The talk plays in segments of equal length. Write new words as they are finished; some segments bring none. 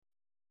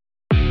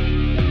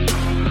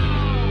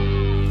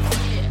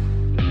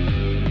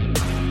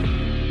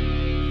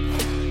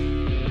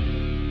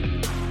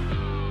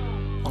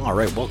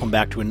right, welcome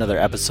back to another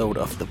episode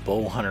of the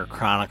Bowhunter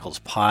Chronicles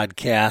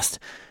podcast.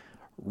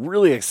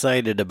 Really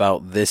excited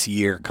about this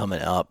year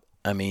coming up.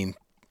 I mean,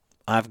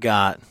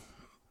 I'm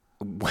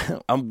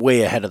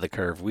way ahead of the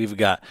curve. We've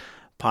got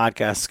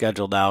podcasts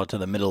scheduled out to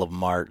the middle of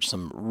March,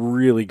 some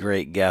really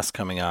great guests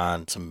coming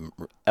on, some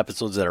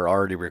episodes that are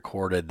already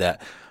recorded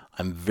that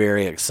I'm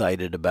very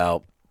excited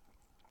about.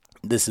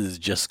 This is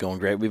just going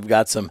great. We've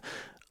got some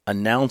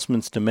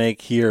announcements to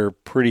make here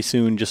pretty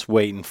soon, just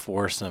waiting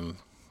for some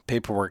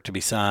paperwork to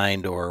be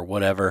signed or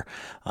whatever.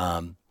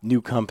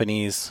 New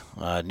companies,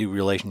 new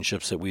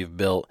relationships that we've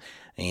built,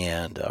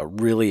 and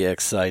really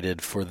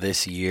excited for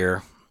this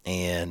year.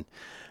 And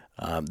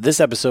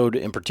this episode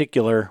in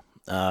particular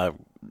kind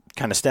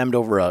of stemmed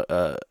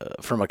over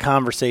from a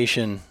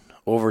conversation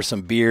over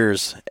some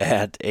beers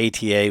at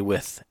ATA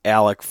with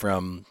Alec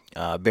from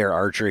Bear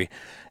Archery,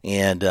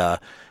 and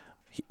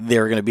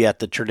they're going to be at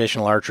the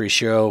Traditional Archery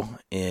Show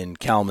in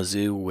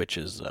Kalamazoo, which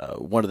is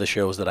one of the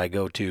shows that I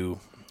go to,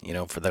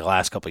 for the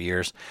last couple of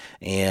years,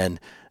 and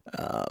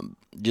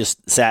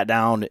just sat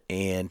down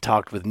and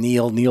talked with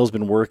Neil. Neil's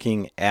been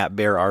working at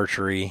Bear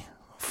Archery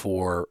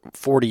for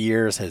 40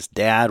 years. His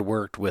dad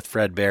worked with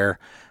Fred Bear,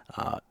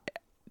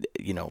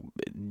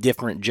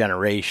 different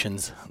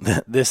generations.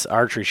 This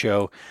archery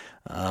show,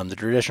 the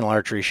Traditional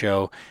Archery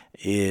Show,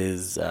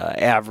 is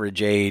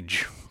average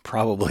age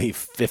probably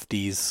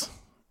 50s,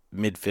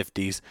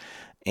 mid-50s,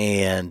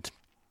 and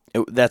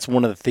that's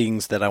one of the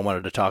things that I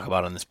wanted to talk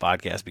about on this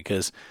podcast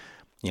because,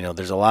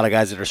 there's a lot of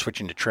guys that are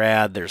switching to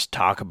trad. There's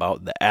talk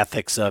about the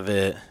ethics of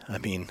it. I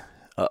mean,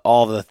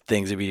 all the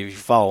things. If you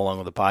follow along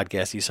with the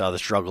podcast, you saw the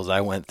struggles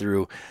I went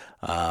through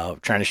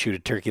trying to shoot a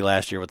turkey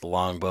last year with the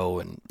longbow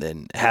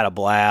and had a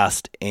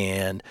blast,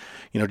 and,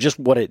 just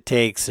what it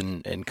takes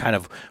and kind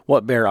of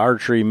what Bear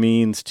Archery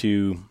means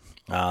to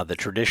the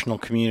traditional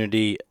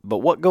community, but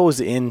what goes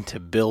into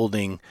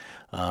building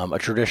a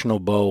traditional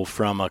bow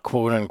from a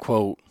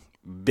quote-unquote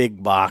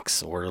big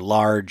box or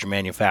large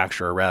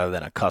manufacturer rather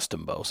than a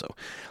custom bow. So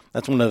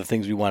that's one of the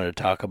things we wanted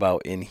to talk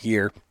about in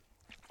here.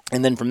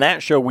 And then from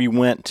that show, we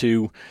went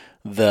to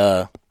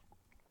the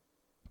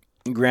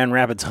Grand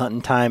Rapids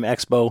Hunting Time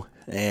Expo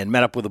and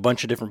met up with a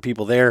bunch of different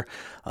people there.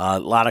 A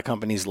lot of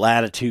companies,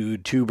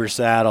 Latitude, Tuber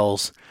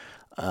Saddles,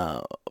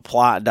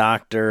 Plot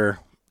Doctor,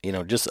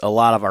 just a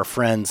lot of our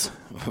friends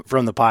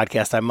from the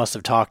podcast. I must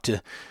have talked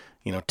to,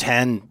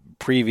 10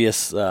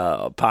 previous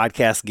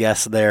podcast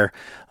guests there.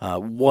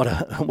 What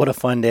a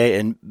fun day,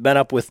 and met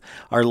up with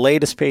our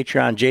latest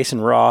Patreon, Jason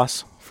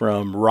Ross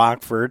from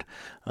Rockford.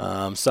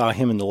 Saw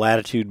him in the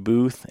Latitude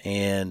booth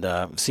and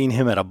seen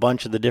him at a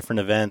bunch of the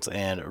different events,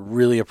 and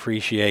really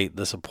appreciate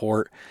the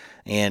support.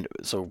 And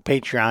so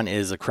Patreon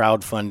is a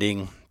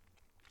crowdfunding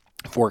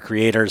for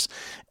creators.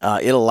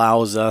 It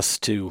allows us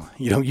to,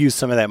 use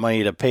some of that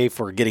money to pay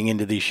for getting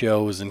into these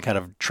shows and kind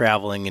of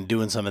traveling and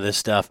doing some of this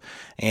stuff,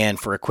 and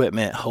for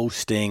equipment,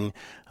 hosting,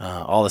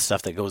 all the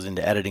stuff that goes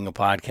into editing a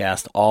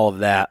podcast, all of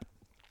that.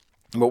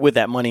 But with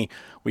that money,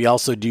 we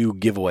also do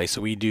giveaways.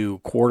 So we do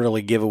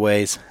quarterly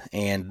giveaways,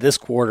 and this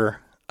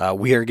quarter,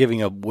 we are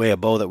giving away a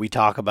bow that we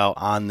talk about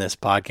on this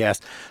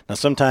podcast. Now,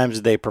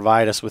 sometimes they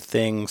provide us with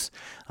things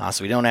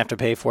so we don't have to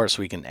pay for it,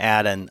 so we can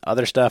add in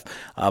other stuff.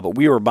 But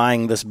we were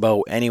buying this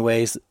bow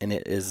anyways, and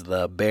it is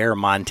the Bear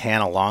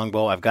Montana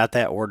longbow. I've got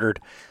that ordered.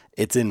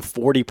 It's in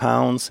 40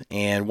 pounds,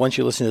 and once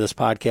you listen to this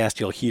podcast,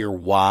 you'll hear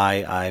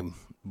why I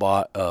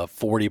bought a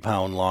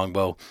 40-pound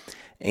longbow.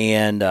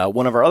 And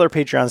one of our other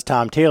Patreons,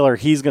 Tom Taylor,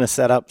 he's going to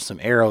set up some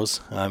arrows.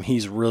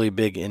 He's really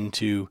big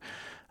into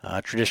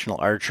traditional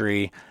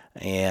archery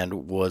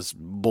and was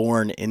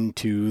born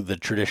into the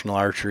traditional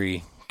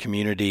archery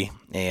community,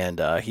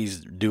 and he's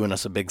doing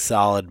us a big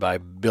solid by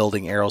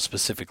building arrows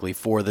specifically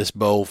for this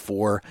bow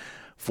for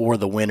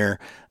the winter.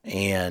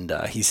 And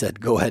he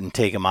said, go ahead and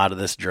take him out of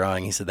this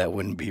drawing. He said that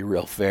wouldn't be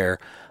real fair.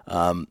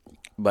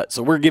 But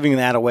so we're giving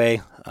that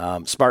away.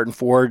 Spartan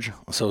Forge.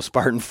 So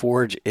Spartan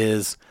Forge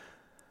is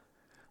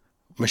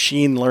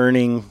machine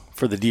learning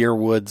for the deer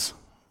woods,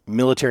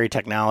 military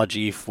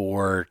technology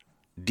for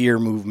deer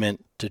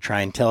movement to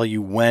try and tell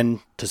you when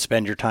to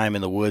spend your time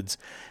in the woods.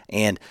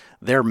 And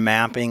their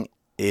mapping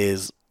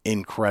is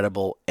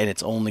incredible, and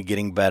it's only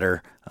getting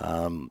better.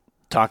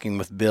 Talking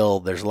with Bill,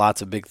 there's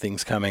lots of big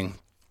things coming.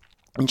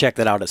 And check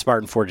that out at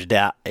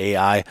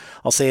SpartanForge.ai.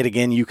 I'll say it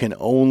again, you can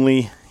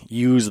only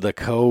use the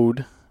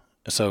code.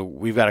 So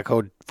we've got a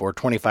code for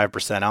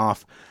 25%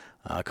 off,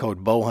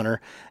 code Bowhunter,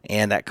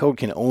 and that code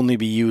can only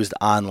be used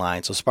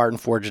online. So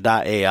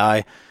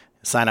SpartanForge.ai,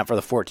 sign up for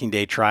the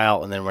 14-day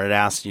trial, and then when it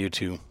asks you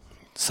to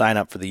sign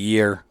up for the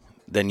year,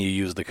 then you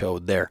use the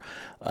code there.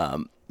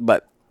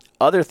 But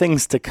other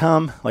things to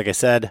come, like I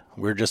said,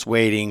 we're just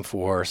waiting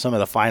for some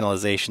of the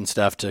finalization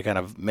stuff to kind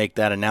of make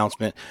that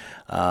announcement.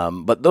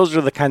 But those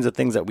are the kinds of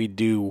things that we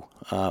do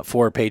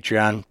for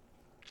Patreon.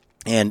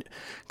 And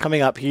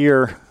coming up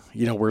here,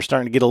 we're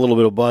starting to get a little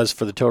bit of buzz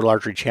for the Total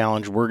Archery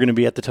Challenge. We're going to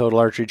be at the Total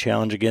Archery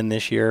Challenge again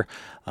this year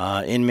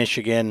in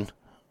Michigan,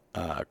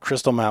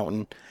 Crystal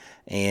Mountain.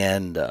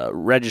 and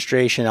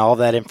registration. All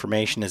that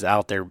information is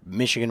out there.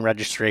 Michigan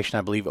registration,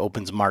 I believe,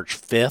 opens March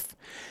 5th.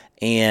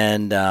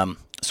 And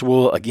so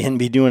we'll, again,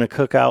 be doing a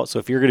cookout. So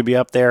if you're going to be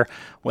up there,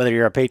 whether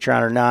you're a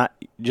patron or not,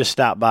 just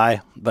stop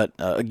by. But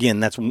again,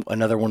 that's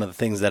another one of the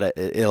things that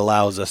it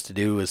allows us to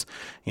do is,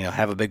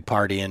 have a big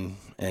party and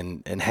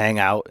hang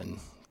out and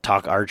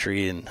talk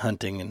archery and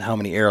hunting and how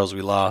many arrows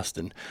we lost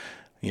and,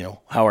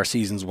 how our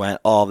seasons went,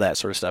 all that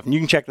sort of stuff. And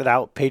you can check that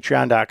out,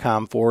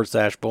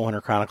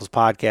 patreon.com/Bowhunter Chronicles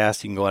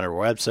Podcast. You can go on our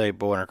website,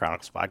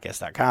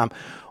 bowhunterchroniclespodcast.com,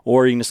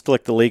 or you can just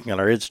click the link on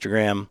our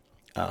Instagram.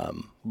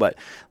 But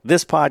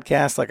this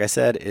podcast, like I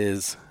said,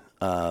 is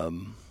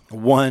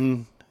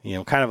one,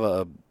 kind of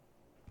a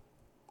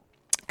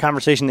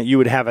conversation that you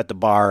would have at the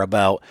bar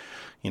about,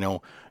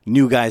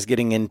 new guys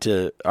getting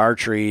into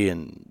archery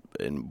and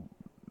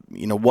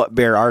what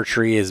bear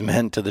archery has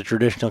meant to the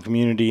traditional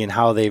community and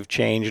how they've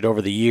changed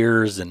over the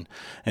years and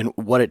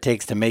what it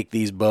takes to make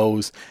these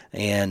bows.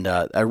 And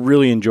I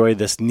really enjoyed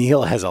this.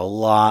 Neil has a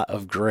lot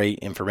of great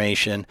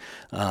information,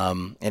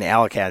 and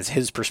Alec has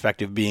his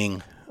perspective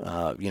being,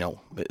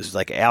 it's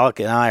like Alec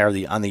and I are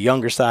on the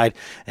younger side,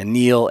 and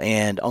Neil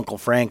and Uncle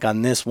Frank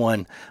on this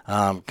one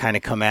kind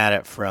of come at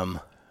it from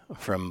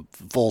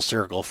full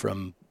circle,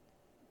 from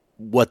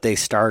what they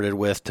started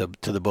with to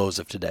the bows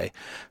of today.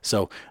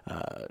 So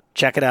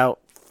check it out.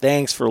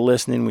 Thanks for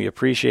listening. We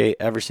appreciate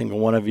every single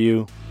one of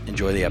you.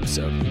 Enjoy the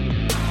episode.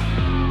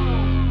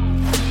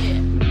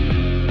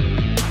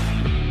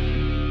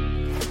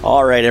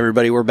 All right,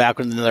 everybody, we're back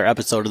with another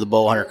episode of the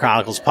Bowhunter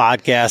Chronicles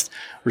podcast.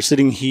 We're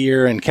sitting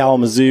here in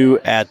Kalamazoo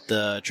at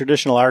the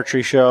traditional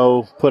archery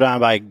show put on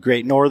by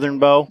Great Northern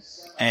Bow,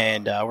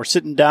 and we're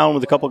sitting down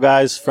with a couple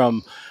guys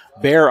from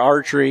Bear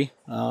Archery.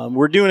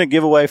 We're doing a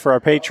giveaway for our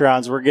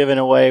patrons. We're giving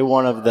away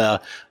one of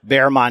the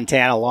Bear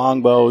Montana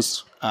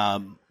longbows.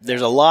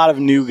 There's a lot of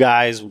new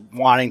guys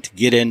wanting to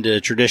get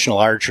into traditional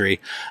archery,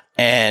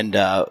 and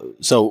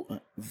so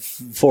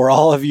for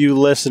all of you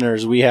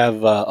listeners, we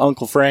have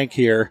Uncle Frank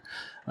here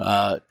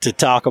to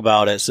talk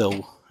about it.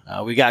 So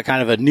we got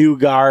kind of a new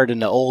guard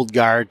and the old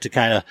guard to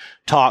kind of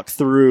talk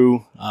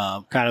through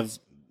kind of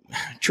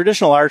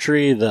traditional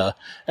archery,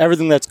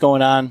 everything that's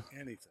going on.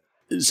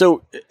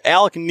 So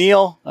Alec and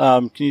Neil,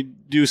 can you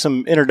do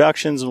some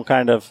introductions and we'll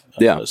kind of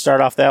start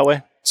off that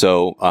way?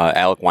 So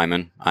Alec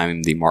Wyman,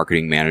 I'm the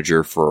marketing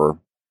manager for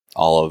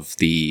all of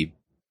the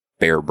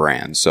Bear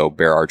brands. So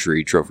Bear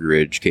Archery, Trophy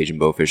Ridge, Cajun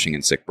Bow Fishing,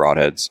 and Sick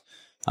Broadheads.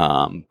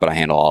 But I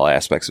handle all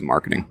aspects of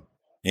marketing.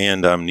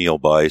 And I'm Neil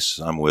Bice.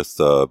 I'm with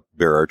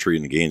Bear Archery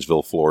in the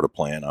Gainesville, Florida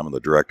plant. I'm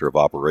the director of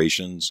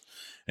operations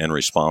and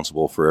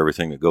responsible for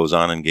everything that goes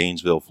on in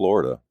Gainesville,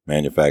 Florida,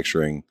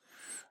 manufacturing,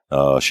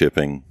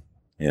 shipping,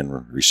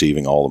 and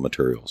receiving all the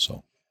materials.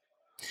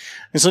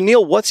 And so,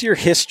 Neil, what's your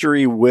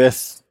history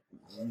with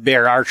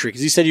Bear Archery?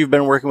 Because you said you've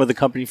been working with the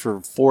company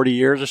for 40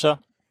 years or so?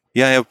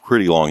 Yeah, I have a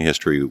pretty long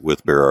history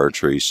with Bear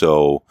Archery.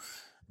 So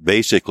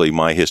basically,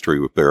 my history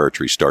with Bear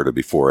Archery started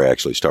before I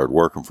actually started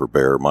working for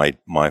Bear.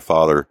 My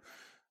father,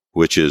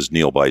 which is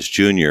Neil Bice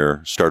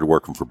Jr., started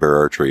working for Bear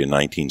Archery in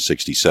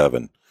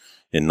 1967.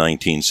 In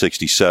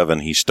 1967,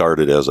 he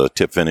started as a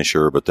tip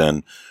finisher, but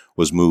then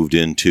was moved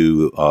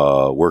into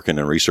working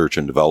in research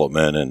and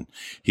development, and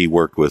he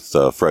worked with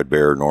Fred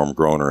Bear, Norm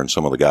Groner, and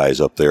some of the guys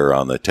up there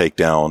on the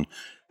takedown,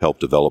 helped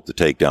develop the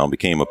takedown,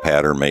 became a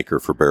pattern maker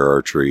for Bear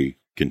Archery,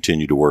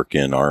 continued to work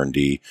in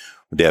R&D.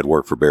 My dad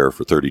worked for Bear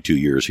for 32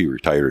 years. He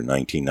retired in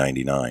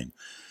 1999.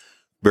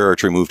 Bear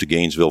Archery moved to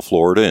Gainesville,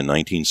 Florida in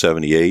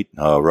 1978.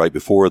 Right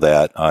before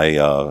that,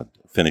 I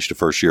finished the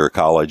first year of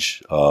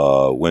college,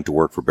 went to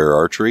work for Bear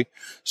Archery,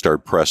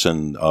 started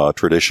pressing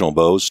traditional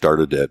bows,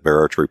 started at Bear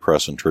Archery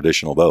pressing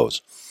traditional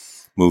bows.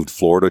 Moved to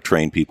Florida,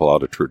 trained people how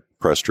to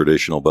press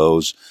traditional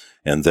bows,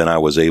 and then I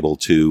was able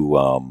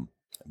to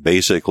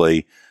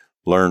basically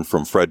learn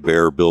from Fred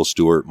Bear, Bill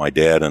Stewart, my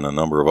dad, and a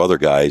number of other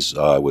guys.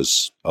 I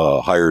was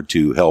hired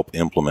to help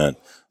implement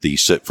the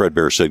Fred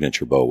Bear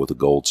signature bow with the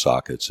gold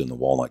sockets and the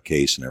walnut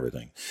case and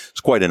everything.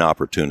 It's quite an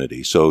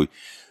opportunity. So,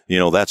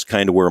 that's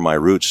kind of where my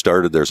roots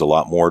started. There's a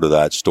lot more to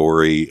that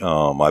story.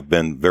 I've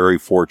been very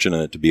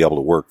fortunate to be able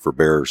to work for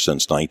Bear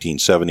since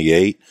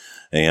 1978,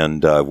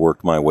 and I've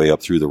worked my way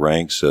up through the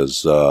ranks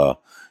as, a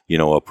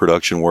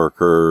production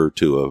worker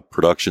to a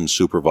production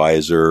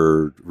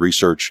supervisor,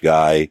 research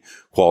guy,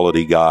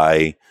 quality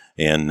guy,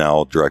 and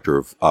now director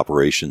of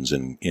operations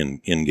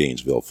in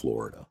Gainesville,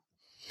 Florida.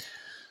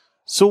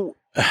 So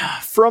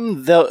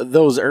from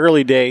those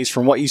early days,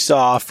 from what you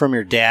saw from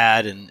your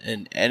dad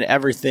and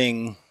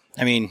everything,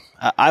 I mean,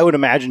 I would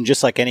imagine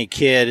just like any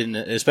kid, and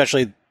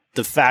especially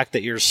the fact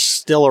that you're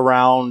still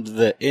around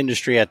the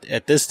industry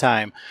at this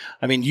time,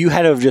 I mean, you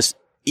had to have just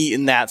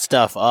eaten that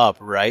stuff up,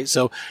 right?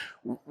 So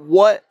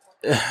what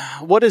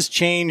has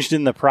changed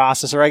in the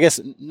process, or I guess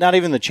not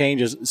even the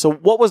changes. So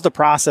what was the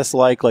process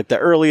like the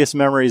earliest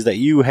memories that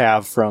you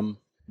have from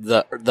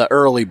the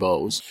early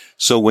bows?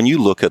 So when you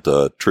look at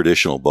the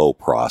traditional bow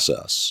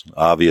process,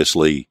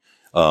 obviously,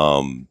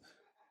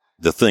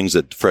 the things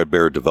that Fred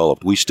Bear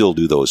developed, we still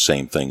do those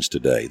same things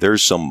today.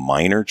 There's some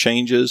minor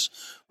changes,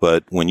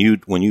 But when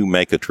you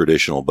make a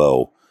traditional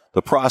bow,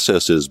 the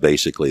process is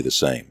basically the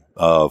same.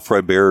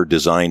 Fred Bear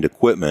designed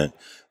equipment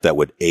that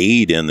would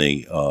aid in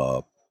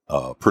the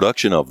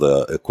production of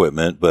the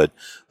equipment, but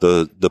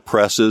the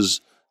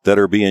presses that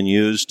are being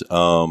used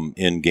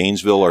in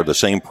Gainesville are the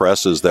same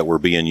presses that were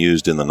being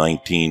used in the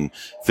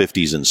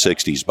 1950s and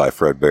 60s by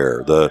Fred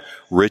Bear. The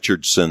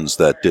Richardsons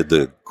that did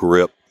the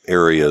grip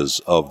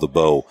areas of the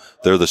bow,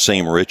 they're the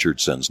same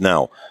Richardsons.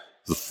 Now,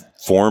 the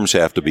forms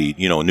have to be,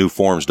 new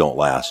forms don't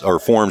last, or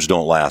forms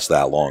don't last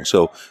that long.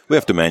 So we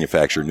have to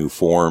manufacture new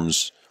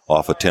forms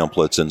off of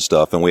templates and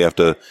stuff, and we have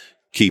to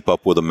keep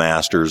up with the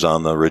masters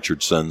on the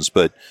Richardsons.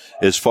 But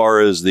as far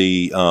as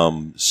the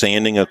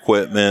sanding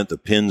equipment, the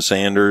pin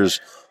sanders,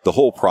 the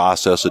whole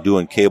process of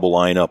doing cable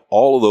lineup,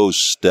 all of those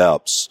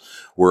steps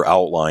were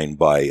outlined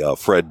by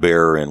Fred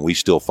Bear, and we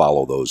still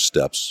follow those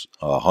steps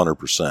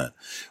 100%.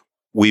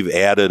 We've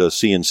added a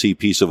CNC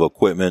piece of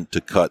equipment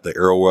to cut the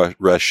arrow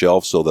rest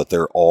shelf so that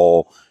they're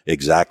all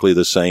exactly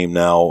the same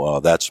now.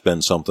 That's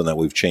been something that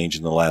we've changed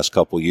in the last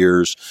couple of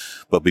years.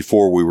 But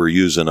before we were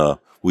using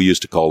we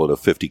used to call it a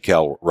 50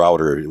 cal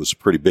router. It was a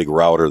pretty big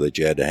router that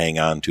you had to hang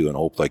on to and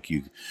hope like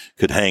you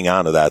could hang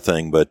on to that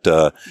thing. But,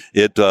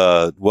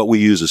 what we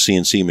use a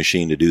CNC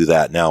machine to do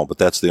that now, but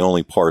that's the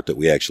only part that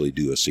we actually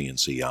do a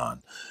CNC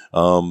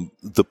on.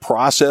 The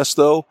process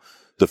though,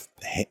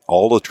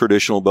 all the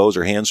traditional bows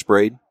are hand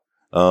sprayed.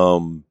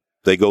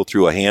 They go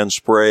through a hand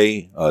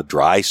spray,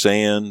 dry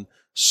sand,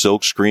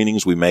 silk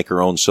screenings. We make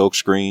our own silk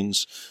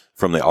screens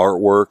from the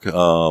artwork.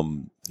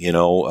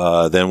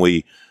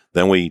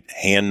 Then we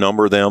hand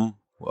number them,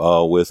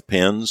 with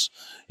pins.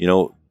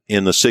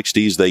 In the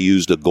 60s, they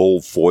used a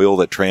gold foil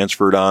that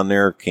transferred on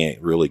there.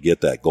 Can't really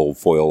get that gold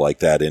foil like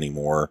that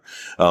anymore.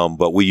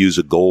 But we use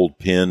a gold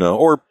pin,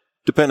 or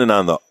depending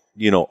on the,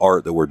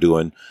 art that we're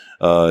doing,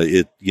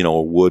 a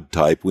wood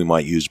type, we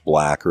might use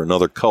black or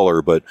another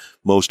color, but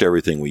most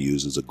everything we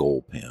use is a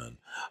gold pin.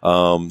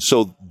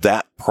 So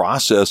that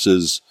process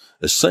is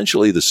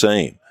essentially the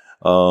same.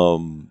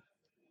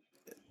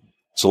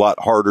 It's a lot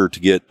harder to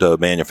get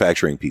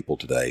manufacturing people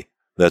today.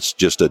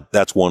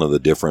 That's one of the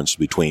difference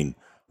between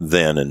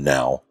then and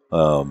now.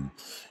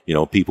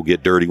 People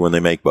get dirty when they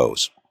make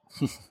bows.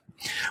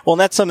 Well, and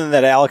that's something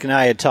that Alec and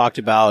I had talked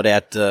about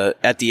at the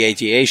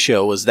ATA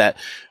show, was that,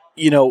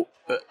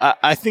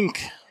 I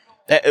think,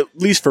 at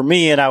least for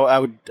me, and I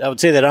would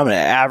say that I'm an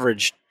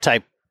average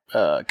type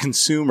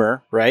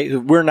consumer,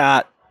 right? We're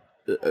not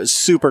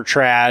super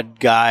trad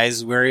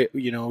guys.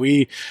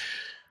 We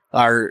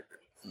are,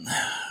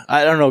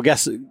 I don't know,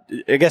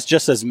 I guess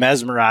just as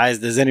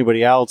mesmerized as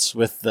anybody else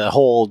with the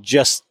whole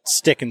just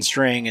stick and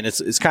string, and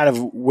it's kind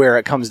of where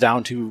it comes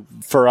down to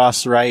for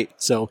us, right?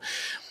 So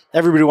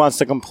everybody wants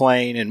to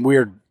complain, and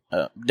we're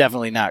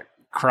definitely not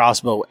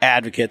crossbow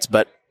advocates,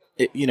 but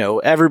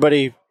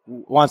everybody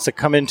wants to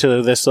come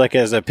into this like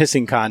as a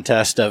pissing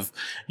contest of,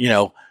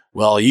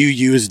 well, you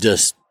used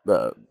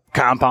a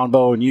compound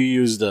bow and you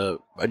used a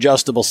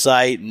adjustable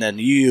sight, and then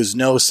you use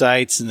no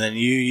sights, and then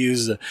you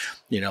use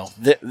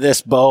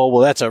this bow.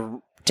 Well, that's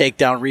a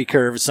takedown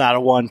recurve. It's not a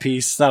one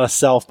piece. It's not a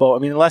self bow. I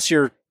mean, unless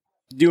you're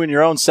doing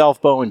your own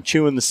self bow and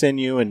chewing the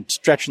sinew and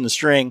stretching the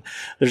string,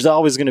 there's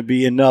always going to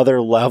be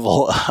another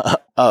level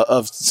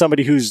of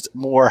somebody who's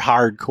more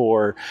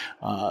hardcore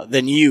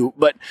than you.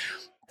 But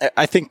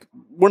I think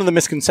one of the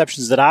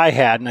misconceptions that I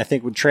had, and I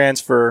think would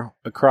transfer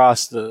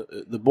across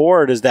the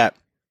board, is that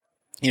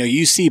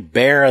you see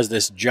Bear as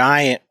this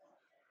giant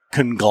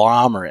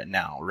conglomerate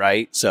now,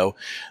 right? So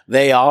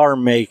they are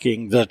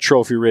making the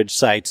Trophy Ridge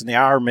sights, and they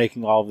are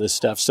making all of this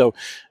stuff. So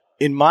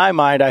in my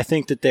mind, I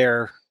think that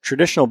their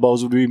traditional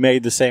bows would be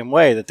made the same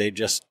way, that they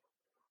just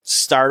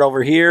start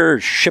over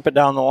here, ship it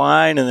down the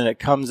line, and then it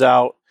comes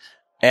out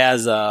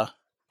as a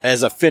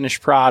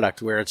finished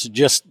product where it's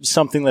just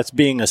something that's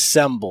being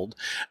assembled.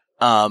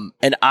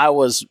 And I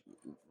was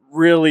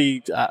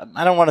really,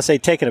 I don't want to say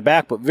taken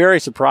aback, but very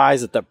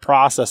surprised that the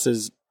process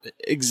is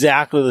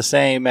exactly the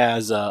same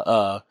as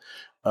a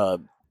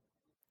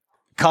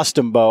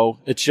custom bow.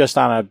 It's just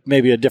on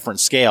maybe a different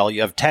scale.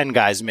 You have 10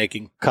 guys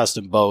making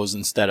custom bows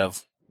instead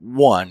of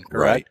one,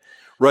 correct?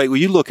 Right. Well,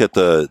 you look at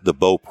the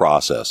bow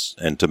process,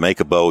 and to make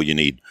a bow, you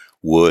need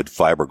wood,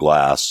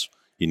 fiberglass,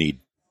 you need,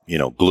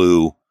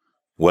 glue.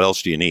 What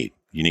else do you need?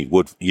 You need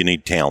wood, you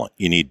need talent.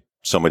 You need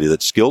somebody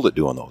that's skilled at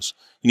doing those.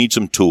 You need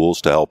some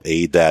tools to help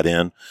aid that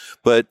in.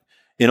 But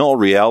in all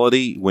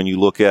reality, when you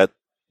look at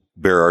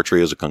Bear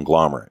Archery as a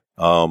conglomerate,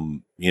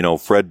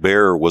 Fred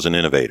Bear was an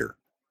innovator.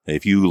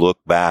 If you look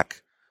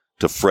back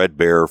to Fred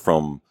Bear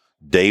from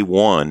day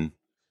one,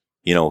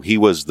 he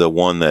was the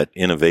one that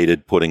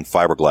innovated putting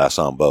fiberglass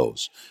on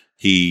bows.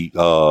 He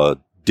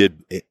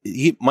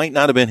might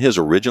not have been his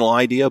original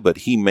idea, but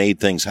he made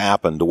things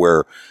happen to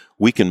where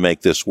we can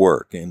make this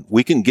work, and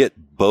we can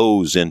get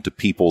bows into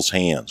people's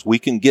hands. We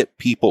can get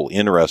people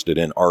interested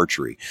in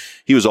archery.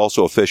 He was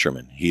also a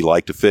fisherman. He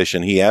liked to fish,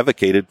 and he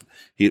advocated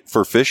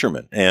for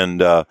fishermen.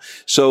 And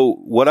so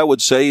what I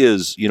would say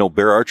is,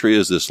 Bear Archery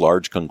is this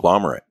large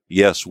conglomerate.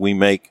 Yes, we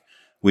make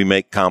we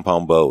make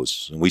compound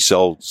bows, and we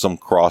sell some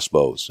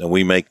crossbows, and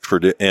we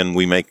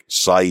make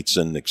sights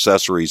and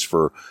accessories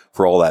for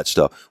all that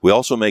stuff. We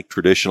also make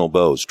traditional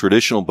bows.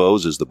 Traditional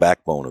bows is the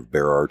backbone of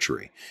bear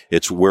archery.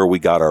 It's where we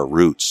got our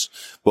roots.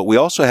 But we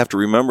also have to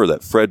remember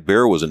that Fred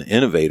Bear was an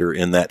innovator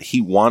in that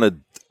he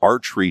wanted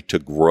archery to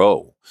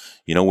grow.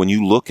 You know, when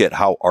you look at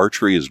how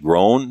archery has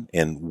grown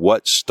and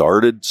what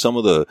started some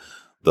of the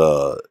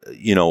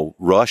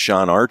rush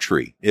on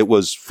archery, it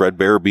was Fred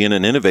Bear being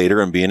an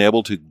innovator and being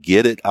able to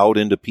get it out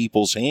into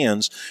people's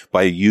hands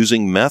by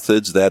using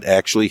methods that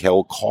actually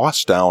held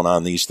costs down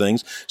on these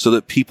things so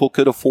that people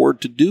could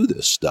afford to do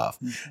this stuff.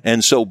 Mm-hmm.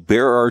 And so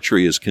bear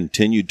archery has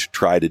continued to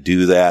try to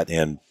do that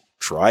and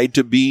tried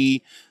to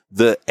be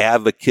the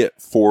advocate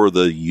for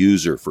the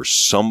user, for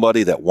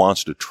somebody that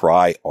wants to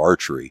try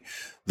archery.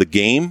 The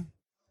game,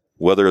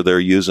 whether they're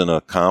using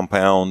a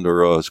compound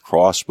or a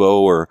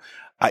crossbow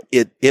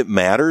it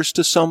matters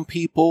to some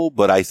people,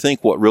 but I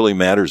think what really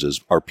matters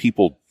is are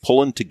people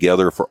pulling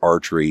together for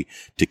archery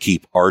to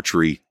keep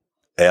archery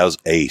as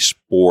a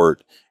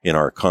sport in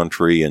our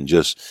country and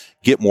just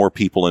get more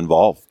people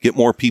involved, get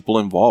young people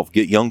involved,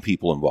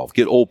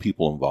 get old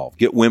people involved,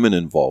 get women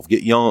involved,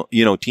 get young,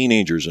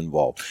 teenagers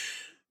involved.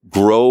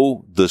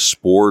 Grow the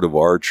sport of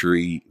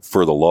archery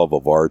for the love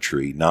of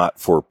archery, not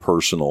for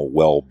personal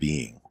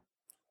well-being.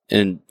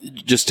 And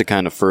just to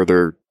kind of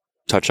further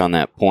touch on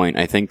that point,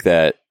 I think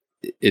that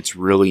it's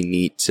really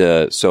neat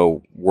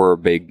so we're a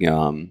big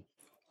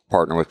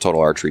partner with Total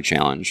Archery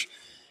Challenge.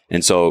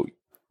 And so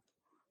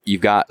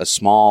you've got a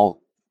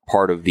small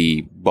part of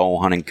the bow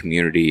hunting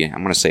community.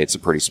 I'm going to say it's a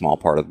pretty small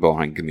part of the bow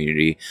hunting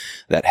community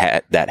that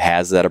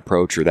has that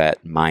approach or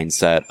that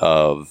mindset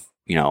of,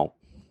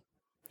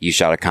 you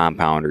shot a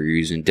compound or you're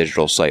using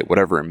digital sight,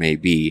 whatever it may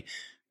be.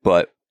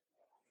 But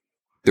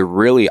the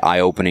really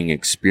eye-opening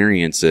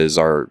experiences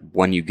are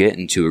when you get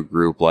into a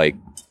group, like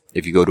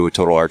if you go to a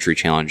Total Archery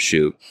Challenge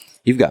shoot,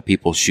 you've got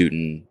people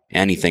shooting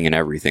anything and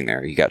everything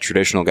there. You got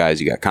traditional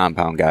guys, you got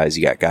compound guys,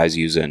 you got guys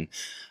using,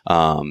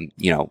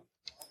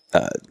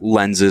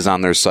 lenses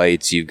on their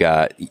sights. You've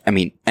got,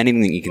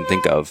 anything that you can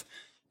think of,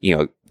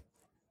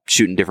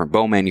 shooting different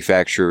bow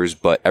manufacturers,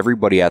 but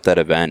everybody at that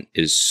event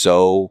is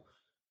so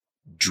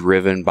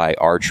driven by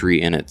archery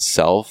in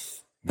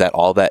itself that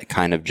all that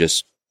kind of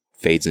just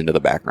fades into the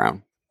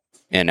background.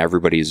 And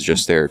everybody's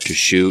just there to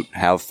shoot,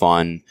 have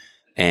fun,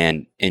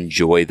 and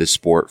enjoy the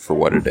sport for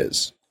what it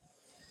is.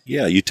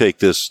 Yeah, you take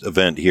this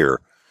event here,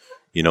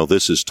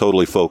 this is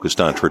totally focused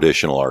on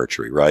traditional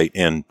archery, right?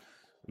 And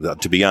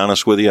to be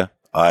honest with you,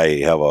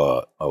 I have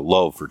a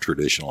love for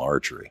traditional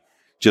archery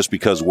just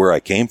because where I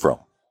came from.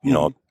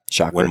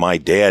 Shocker. When my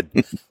dad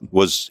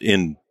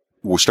started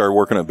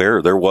working at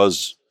Bear, there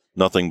was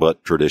nothing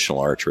but traditional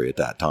archery at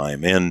that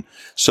time. And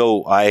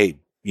so I,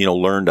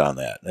 learned on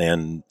that.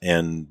 And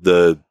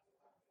the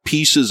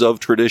pieces of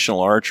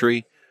traditional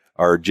archery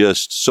are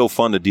just so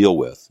fun to deal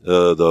with.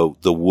 The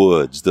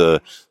woods,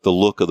 the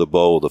look of the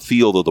bow, the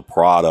feel of the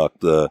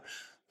product, the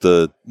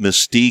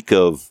mystique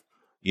of,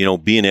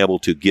 being able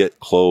to get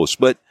close.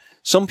 But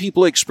some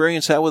people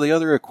experience that with the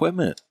other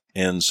equipment.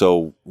 And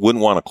so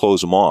wouldn't want to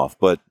close them off.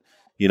 But,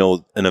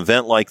 an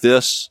event like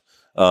this,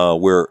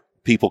 where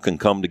people can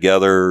come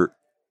together,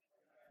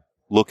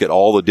 look at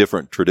all the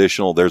different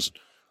traditional, there's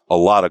a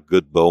lot of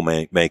good bow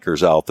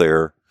makers out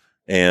there.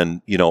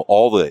 And,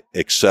 all the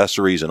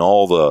accessories and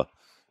all the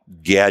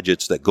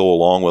gadgets that go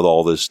along with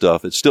all this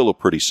stuff. It's still a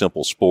pretty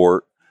simple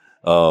sport.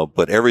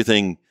 But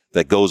everything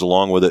that goes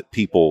along with it,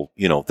 people,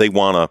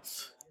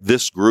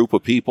 this group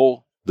of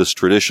people, this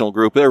traditional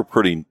group, they're a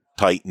pretty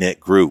tight knit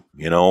group,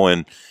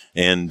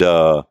 and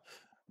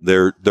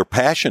they're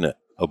passionate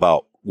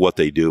about what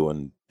they do.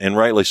 And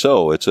rightly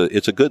so. It's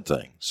a good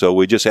thing. So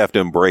we just have to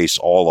embrace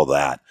all of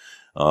that,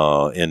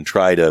 and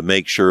try to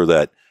make sure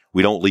that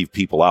we don't leave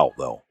people out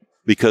though,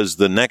 because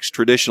the next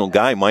traditional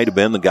guy might have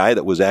been the guy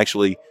that was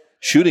actually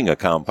shooting a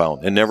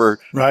compound and never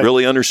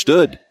really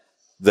understood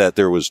that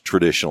there was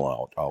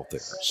traditional out there.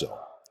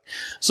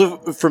 So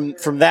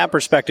from that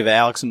perspective,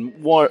 Alex,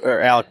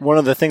 Alec, one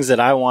of the things that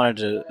I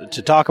wanted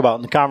to talk about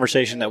in the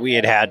conversation that we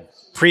had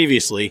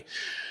previously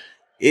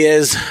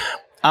is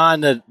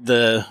on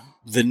the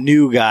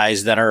new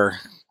guys that are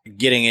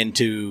getting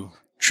into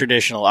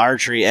traditional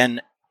archery.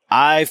 And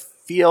I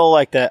feel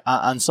like that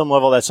on some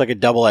level, that's like a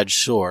double-edged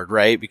sword,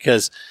 right?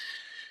 Because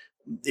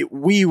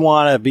we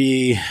want to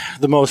be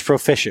the most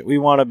proficient. We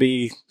want to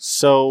be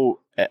so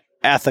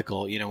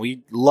ethical.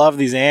 We love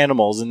these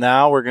animals, and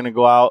now we're going to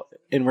go out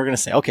and we're going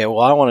to say, okay, well,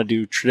 I want to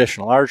do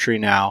traditional archery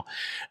now.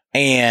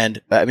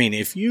 And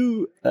if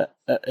you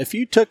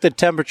took the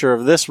temperature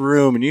of this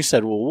room and you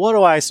said, well, what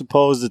do I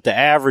suppose that the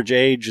average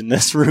age in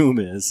this room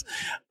is?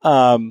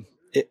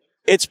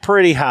 It's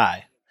pretty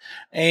high.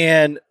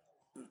 And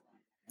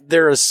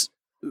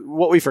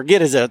what we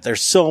forget is that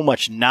there's so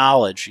much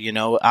knowledge,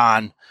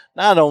 on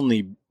not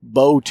only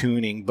bow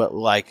tuning, but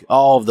like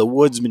all of the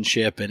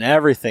woodsmanship and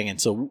everything. And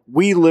so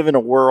we live in a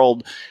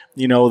world,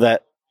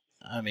 that,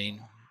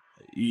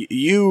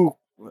 you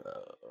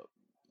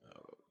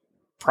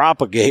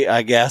propagate,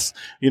 I guess,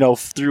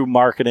 through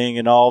marketing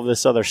and all of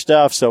this other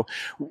stuff. So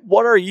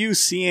what are you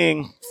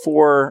seeing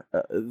for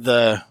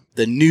the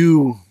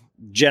new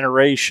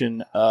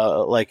generation?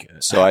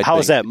 How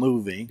is that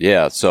moving?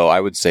 Yeah. So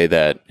I would say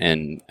that,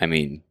 and I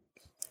mean,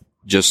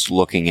 just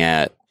looking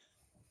at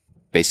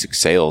basic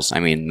sales, I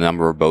mean, the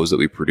number of bows that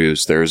we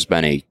produce, there's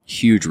been a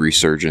huge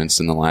resurgence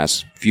in the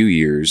last few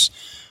years.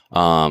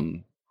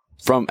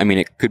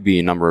 It could be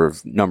a number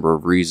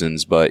of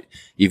reasons, but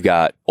you've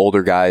got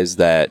older guys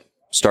that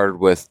started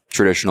with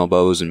traditional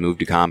bows and moved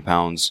to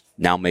compounds,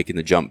 now making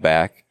the jump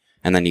back.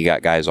 And then you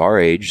got guys our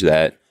age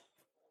that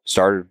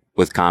started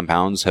with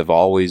compounds, have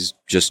always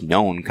just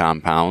known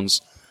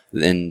compounds.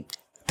 And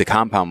the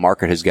compound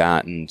market has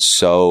gotten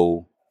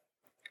so,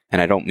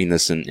 and I don't mean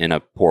this in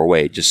a poor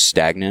way, just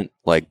stagnant.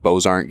 Like,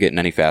 bows aren't getting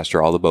any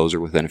faster. All the bows are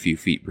within a few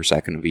feet per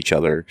second of each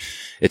other.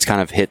 It's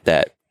kind of hit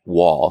that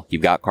wall.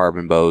 You've got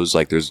carbon bows.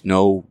 Like, there's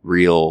no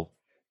real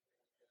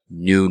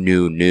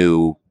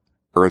new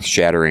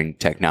earth-shattering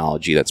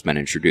technology that's been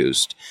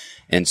introduced.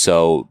 And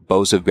so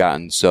bows have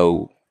gotten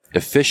so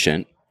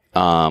efficient.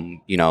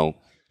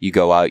 You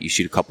go out, you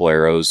shoot a couple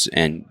arrows,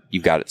 and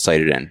you've got it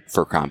sighted in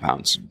for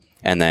compounds.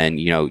 And then,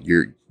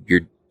 you're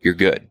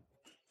good.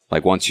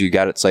 Like, once you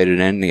got it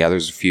sighted in, yeah,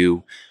 there's a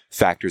few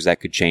factors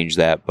that could change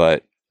that,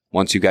 but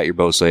once you got your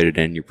bow sighted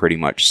in, you're pretty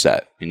much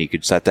set. And you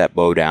could set that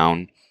bow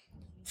down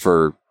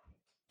for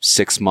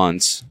 6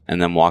 months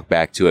and then walk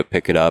back to it,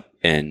 pick it up,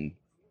 and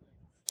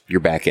you're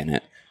back in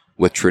it.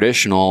 With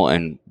traditional,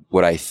 and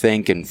what I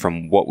think, and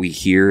from what we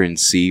hear and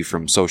see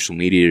from social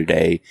media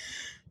today,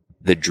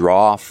 the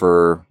draw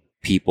for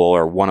people,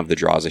 or one of the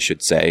draws, I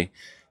should say,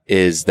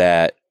 is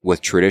that with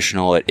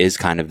traditional, it is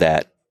kind of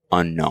that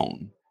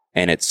unknown.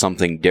 And it's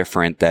something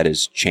different that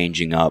is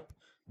changing up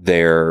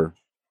their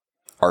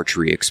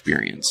archery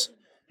experience.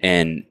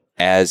 And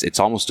as it's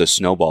almost a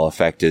snowball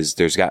effect, is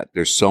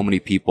there's so many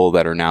people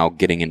that are now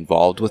getting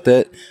involved with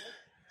it.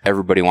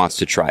 Everybody wants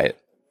to try it.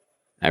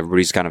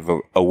 Everybody's kind of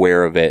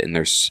aware of it. And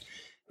it's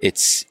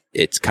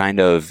kind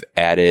of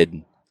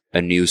added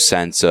a new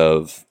sense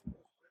of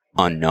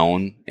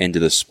unknown into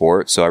the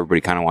sport. So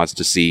everybody kind of wants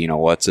to see,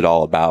 what's it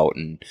all about.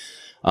 And,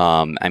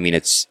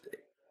 it's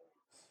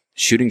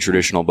shooting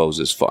traditional bows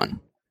is fun.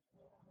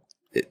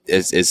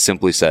 It's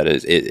simply said,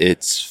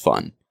 it's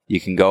fun. You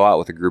can go out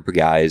with a group of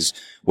guys,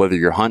 whether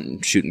you're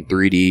hunting, shooting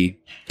 3D,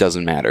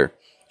 doesn't matter.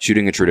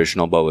 Shooting a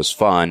traditional bow is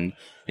fun,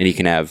 and you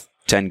can have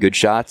 10 good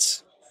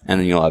shots, and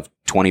then you'll have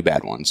 20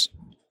 bad ones.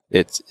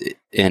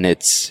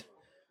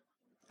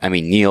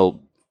 Neil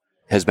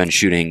has been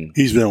shooting.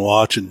 He's been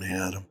watching me,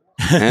 Adam.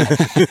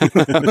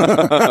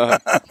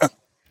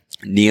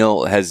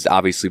 Neil has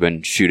obviously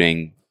been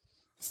shooting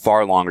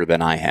far longer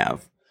than I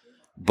have,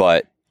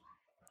 but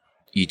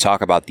you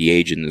talk about the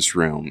age in this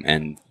room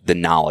and the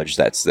knowledge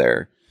that's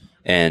there,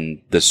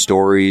 and the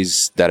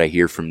stories that I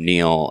hear from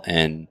Neil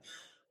and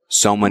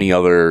so many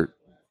other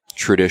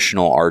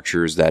traditional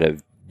archers that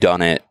have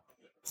done it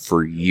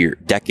for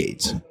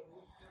decades.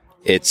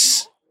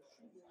 That's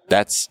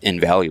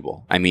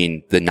invaluable. I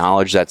mean, the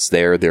knowledge that's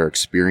there, their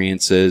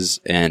experiences,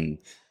 and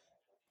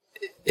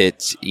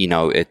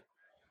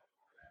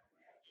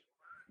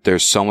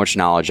there's so much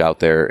knowledge out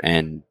there,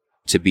 and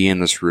to be in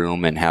this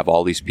room and have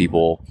all these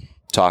people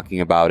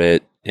talking about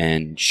it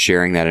and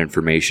sharing that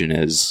information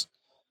it's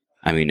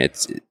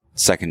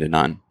second to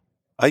none.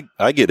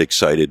 I get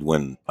excited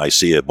when I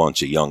see a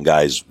bunch of young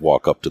guys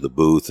walk up to the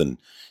booth, and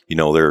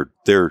they're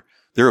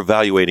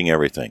evaluating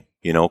everything,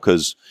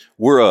 because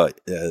we're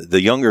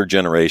the younger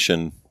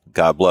generation,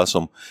 God bless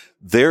them.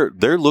 They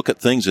look at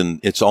things,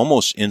 and it's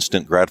almost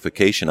instant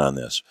gratification on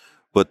this.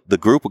 But the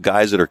group of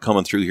guys that are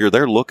coming through here,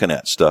 they're looking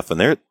at stuff, and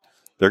they're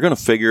going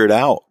to figure it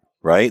out,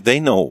 right? They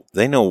know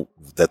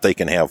that they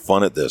can have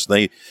fun at this.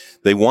 They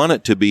want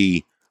it to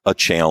be a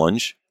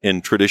challenge,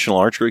 and traditional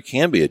archery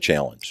can be a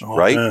challenge,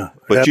 right? Yeah,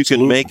 but absolutely. You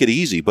can make it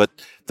easy. But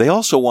they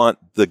also want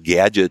the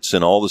gadgets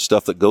and all the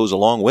stuff that goes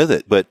along with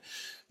it. But,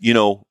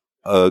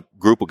 a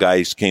group of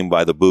guys came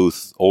by the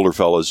booth, older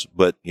fellas,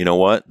 but you know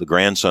what? The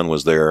grandson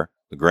was there.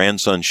 The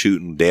grandson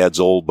shooting Dad's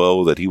old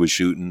bow that he was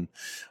shooting.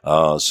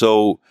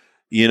 It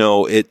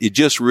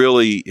just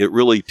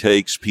really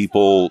takes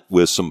people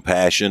with some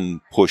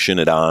passion pushing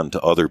it on to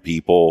other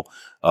people,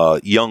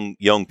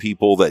 young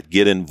people that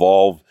get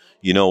involved,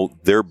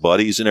 their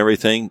buddies and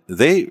everything.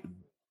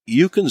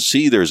 You can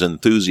see there's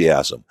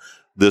enthusiasm.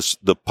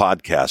 The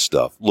podcast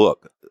stuff.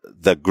 Look,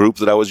 the group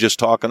that I was just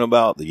talking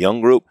about, the young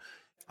group,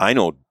 I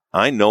know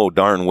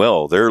darn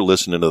well they're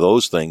listening to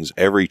those things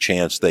every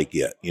chance they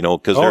get,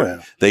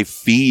 because they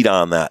feed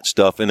on that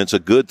stuff, and it's a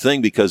good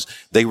thing because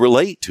they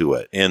relate to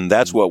it. And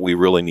that's what we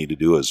really need to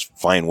do, is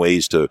find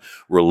ways to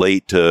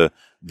relate to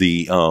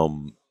the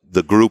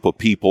group of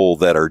people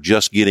that are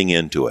just getting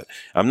into it.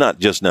 I'm not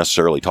just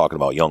necessarily talking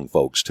about young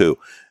folks too.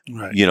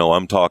 Right.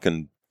 I'm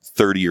talking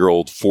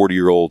 30-year-olds,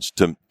 40-year-olds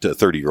to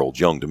 30-year-olds,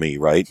 young to me,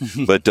 right?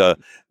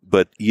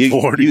 But you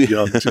 40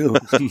 young too.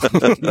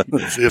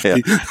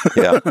 50.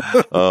 Yeah.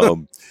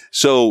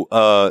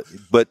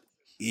 But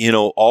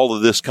all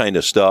of this kind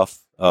of stuff,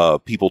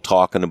 people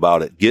talking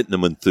about it, getting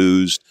them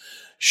enthused,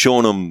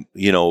 showing them,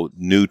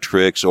 new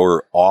tricks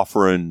or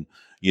offering,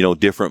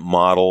 different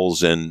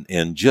models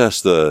and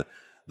just the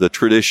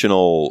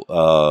traditional,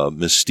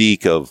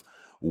 mystique of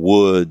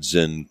woods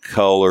and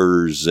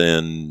colors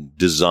and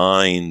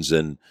designs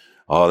and,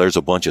 there's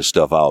a bunch of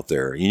stuff out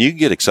there and you can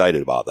get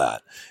excited about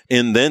that.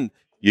 And then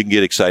you can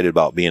get excited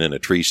about being in a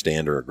tree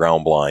stand or a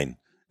ground blind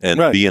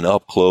and being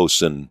up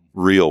close and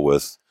real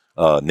with,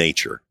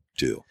 nature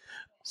too.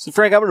 So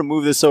Frank, I'm going to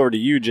move this over to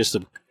you just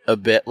a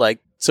bit.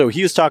 So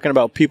he was talking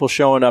about people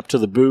showing up to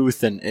the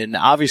booth and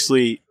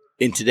obviously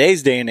in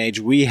today's day and age,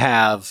 we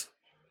have,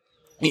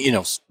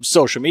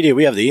 social media,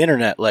 we have the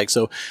internet.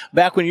 So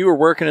back when you were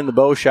working in the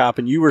bow shop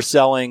and you were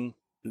selling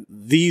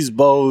these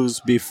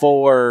bows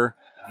before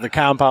the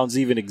compounds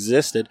even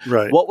existed,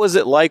 what was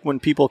it like when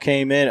people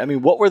came in? I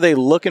mean, what were they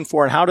looking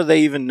for and how did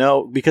they even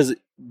know? Because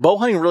bow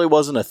hunting really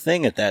wasn't a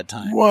thing at that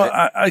time. Well,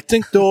 I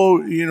think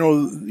though,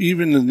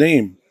 even the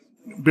name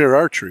Bear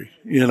Archery,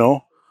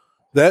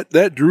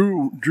 that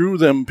drew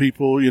them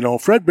people,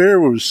 Fred Bear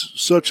was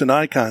such an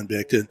icon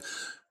back then.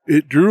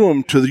 It drew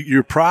them to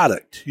your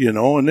product,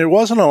 and there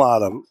wasn't a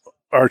lot of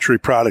archery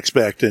products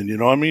back then,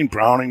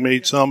 Browning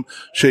made some,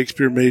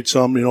 Shakespeare made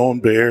some,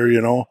 and Bear,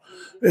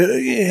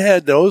 it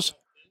had those,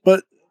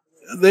 but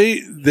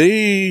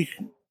they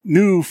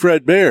knew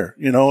Fred Bear,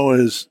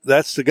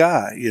 that's the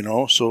guy,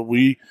 so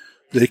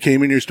they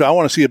came in your store. I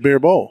want to see a Bear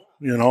bow,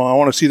 I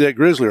want to see that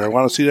Grizzly, or I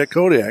want to see that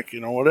Kodiak,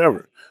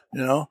 whatever,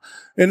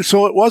 and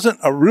so it wasn't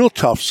a real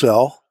tough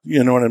sell.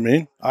 You know what I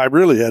mean? I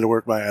really had to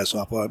work my ass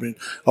off. I mean,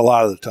 a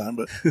lot of the time,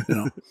 but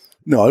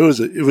no, it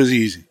was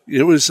easy.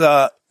 It was,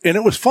 and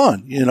it was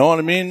fun. You know what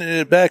I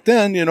mean? Back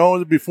then,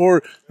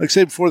 before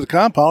the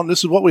compound, this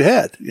is what we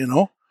had,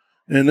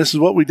 and this is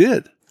what we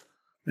did.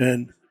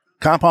 And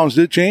compounds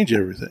did change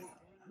everything.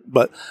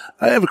 But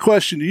I have a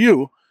question to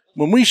you.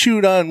 When we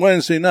shoot on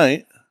Wednesday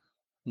night,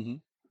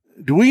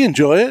 do we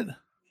enjoy it?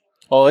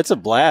 Oh, it's a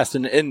blast.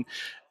 And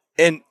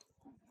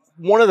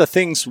one of the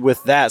things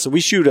with that, so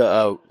we shoot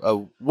a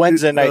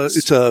Wednesday night.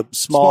 It's a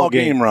small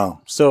game round.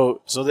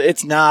 So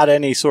it's not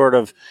any sort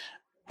of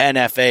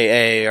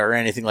NFAA or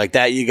anything like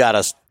that. You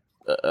got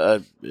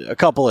a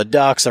couple of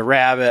ducks, a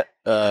rabbit,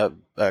 a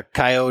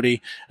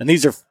coyote, and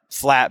these are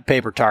flat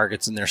paper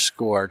targets and they're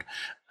scored.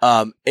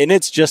 And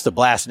it's just a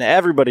blast. And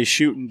everybody's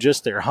shooting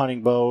just their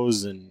hunting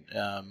bows and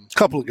a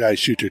couple of guys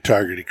shoot their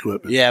target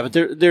equipment. Yeah, but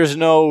there's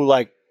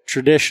no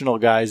traditional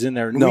guys in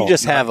there. We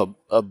just have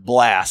a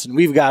blast. And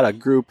we've got a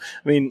group.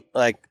 I mean,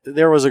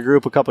 there was a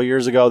group a couple of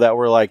years ago that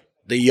were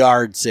the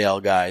yard sale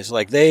guys.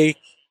 They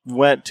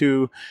had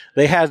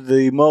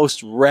the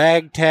most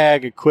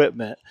ragtag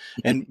equipment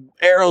and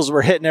arrows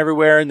were hitting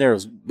everywhere. And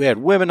we had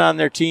women on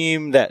their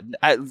team that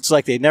it's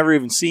like they'd never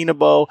even seen a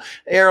bow.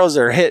 Arrows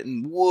are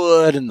hitting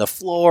wood and the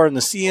floor and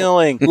the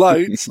ceiling.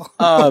 Lights.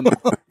 And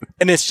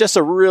it's just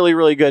a really,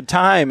 really good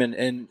time.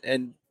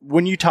 And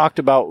when you talked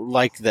about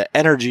the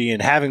energy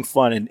and having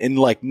fun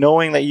and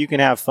knowing that you can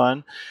have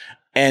fun,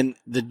 and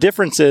the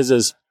difference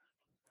is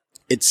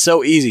it's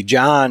so easy.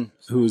 John,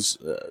 who's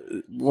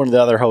one of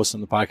the other hosts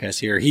on the podcast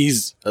here,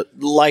 he's a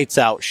lights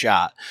out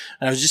shot.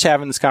 And I was just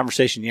having this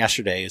conversation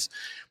yesterday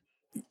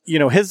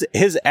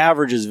his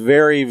average is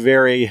very,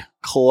 very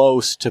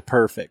close to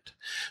perfect.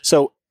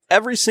 So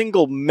every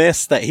single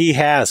miss that he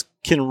has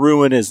can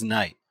ruin his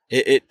night.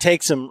 It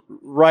takes him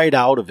right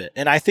out of it.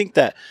 And I think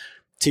that,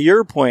 to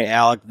your point,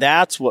 Alec,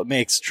 that's what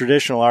makes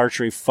traditional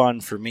archery fun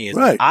for me.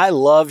 I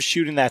love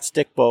shooting that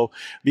stick bow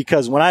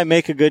because when I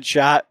make a good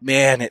shot,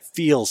 man, it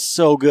feels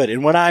so good.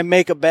 And when I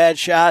make a bad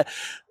shot,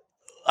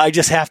 I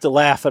just have to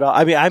laugh it off.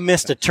 I mean, I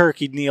missed a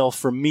turkey, Neil,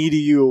 from me to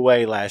you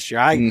away last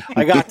year.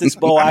 I got this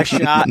bow I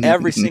shot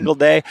every single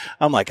day.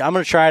 I'm like, I'm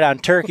going to try it on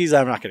turkeys.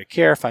 I'm not going to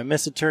care if I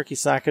miss a turkey.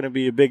 It's not going to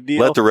be a big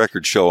deal. Let the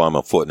record show I'm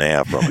a foot and a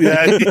half from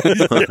it.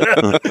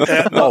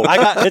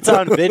 It's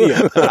on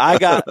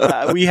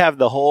video. We have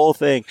the whole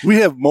thing. We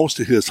have most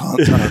of his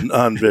hunts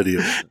on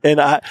video. And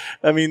I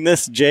mean,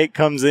 this Jake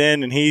comes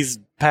in and he's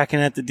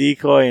pecking at the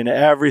decoy and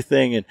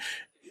everything. And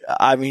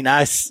I mean,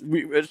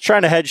 we were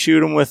trying to head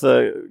shoot him with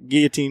a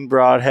guillotine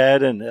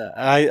broadhead, and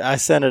I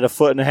sent it a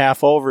foot and a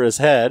half over his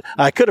head.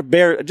 I could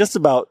have just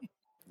about,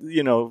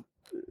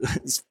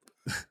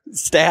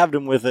 stabbed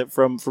him with it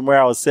from where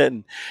I was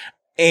sitting.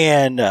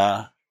 And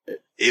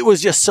it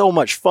was just so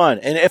much fun.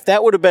 And if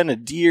that would have been a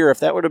deer, if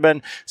that would have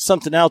been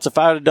something else, if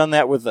I would have done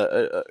that with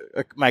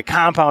my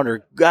compound,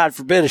 or God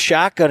forbid a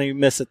shotgun and you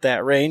miss at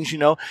that range,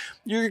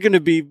 you're going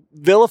to be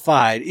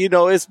vilified.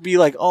 It's be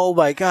like, oh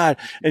my God.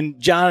 And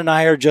John and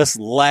I are just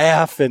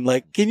laughing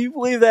can you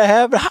believe that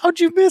happened? How'd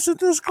you miss it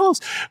this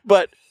close?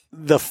 But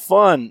the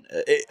fun,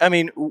 I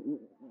mean,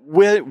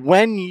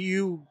 when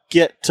you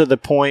get to the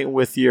point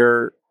with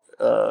your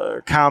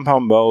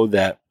compound bow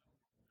that,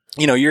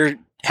 you're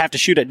have to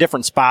shoot at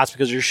different spots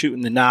because you're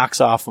shooting the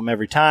knocks off them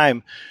every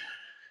time.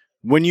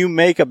 When you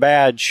make a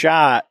bad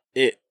shot,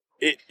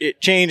 it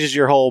changes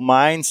your whole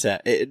mindset.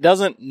 It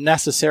doesn't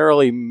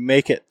necessarily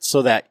make it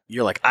so that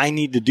you're like, I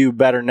need to do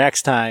better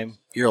next time.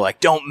 You're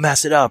like, don't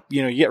mess it up.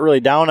 You get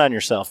really down on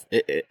yourself.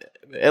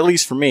 at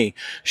least for me,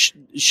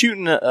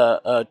 shooting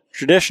a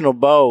traditional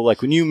bow,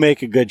 like when you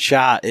make a good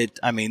shot,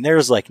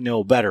 there's like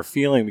no better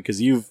feeling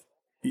because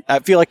I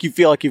feel like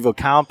you've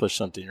accomplished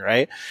something,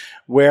 right?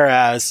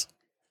 Whereas,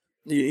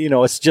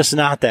 it's just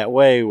not that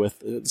way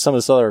with some of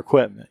this other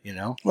equipment,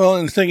 Well,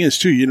 and the thing is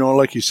too,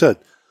 like you said,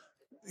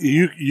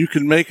 you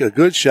can make a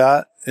good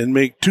shot and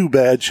make 2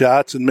 bad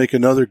shots and make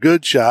another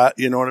good shot,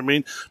 you know what I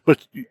mean?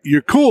 But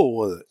you're cool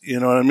with it, you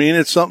know what I mean?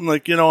 It's something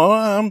like,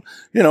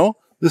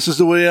 this is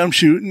the way I'm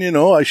shooting,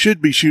 I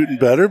should be shooting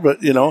better,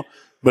 but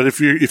but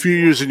if you're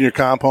using your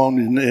compound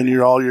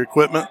and all your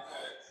equipment,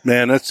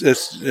 man,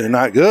 it's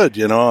not good,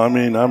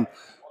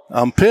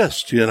 I'm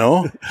pissed,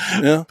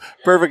 Yeah.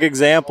 Perfect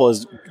example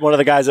is one of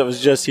the guys that was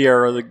just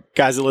here, or the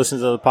guys that listen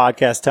to the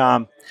podcast,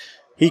 Tom.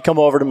 He come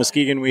over to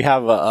Muskegon. We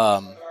have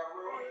a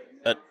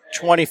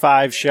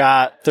 25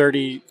 shot,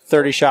 30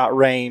 shot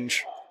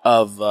range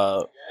of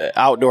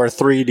outdoor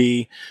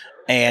 3D,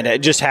 and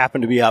it just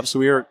happened to be up. So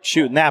we were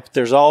shooting that, but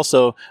there's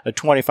also a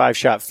 25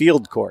 shot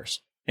field course.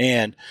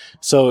 And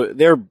so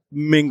they're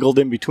mingled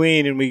in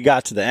between, and we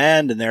got to the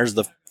end, and there's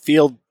the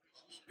field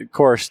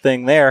course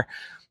thing there.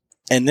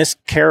 And this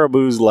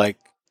caribou's like,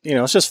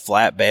 it's just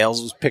flat bales.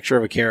 It was a picture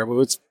of a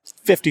caribou. It's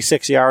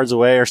 56 yards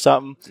away or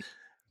something.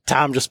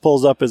 Tom just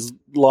pulls up his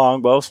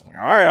longbow. All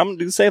right, I'm going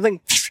to do the same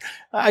thing.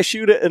 I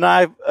shoot it, and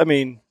I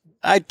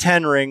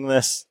 10 ring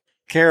this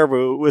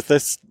caribou with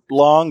this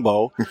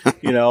longbow,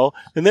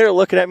 and they're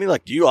looking at me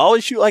like, do you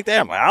always shoot like that?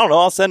 I'm like, I don't know.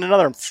 I'll send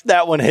another.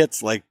 That one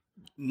hits like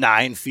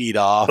 9 feet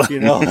off,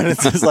 and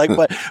it's just like,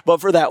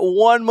 but for that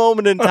one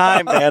moment in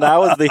time, man, I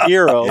was the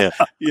hero,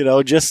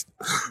 just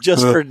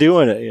for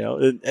doing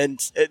it,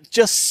 and it's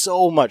just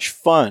so much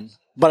fun.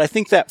 But I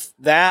think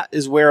that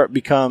is where it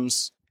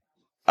becomes,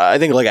 I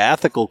think, like an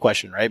ethical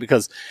question, right?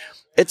 Because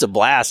it's a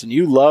blast and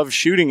you love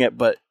shooting it,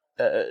 but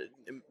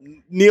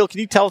Neil,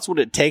 can you tell us what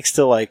it takes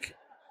to like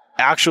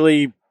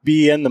actually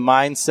be in the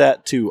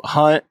mindset to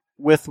hunt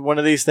with one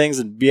of these things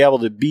and be able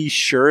to be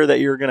sure that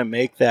you're going to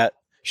make that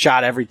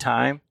shot every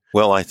time?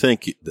 Well, I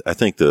think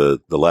the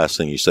last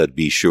thing you said,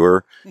 be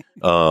sure,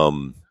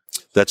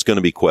 that's going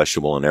to be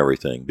questionable in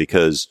everything,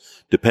 because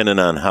depending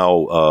on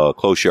how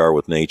close you are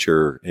with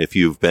nature, if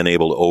you've been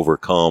able to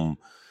overcome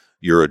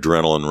your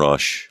adrenaline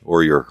rush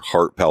or your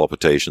heart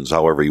palpitations,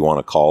 however you want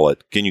to call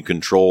it, can you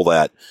control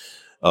that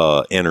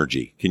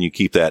energy? Can you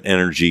keep that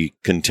energy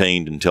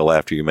contained until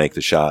after you make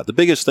the shot? The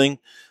biggest thing,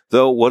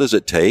 though, what does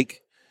it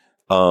take?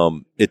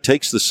 It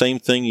takes the same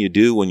thing you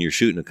do when you're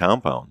shooting a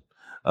compound.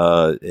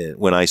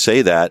 When I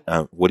say that,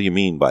 what do you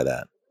mean by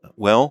that?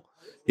 Well,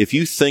 if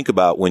you think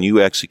about when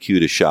you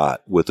execute a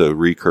shot with a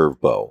recurve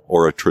bow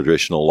or a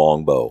traditional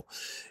long bow,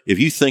 if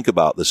you think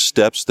about the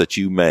steps that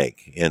you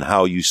make and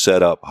how you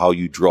set up, how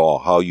you draw,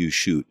 how you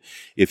shoot,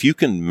 if you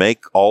can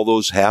make all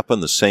those happen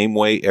the same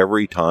way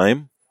every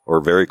time,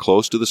 or very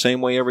close to the same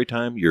way every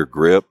time, your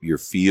grip, your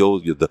feel,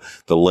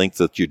 the length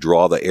that you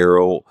draw the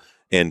arrow,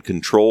 and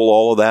control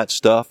all of that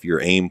stuff,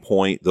 your aim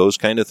point, those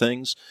kind of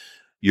things,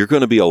 you're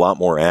going to be a lot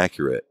more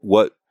accurate.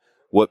 What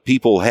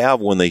people have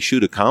when they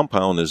shoot a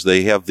compound is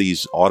they have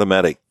these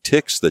automatic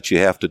ticks that you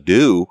have to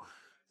do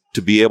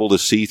to be able to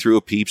see through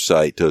a peep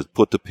sight, to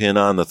put the pin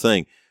on the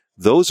thing.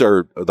 Those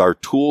are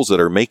tools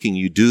that are making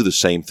you do the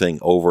same thing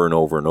over and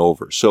over and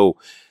over. So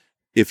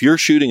if you're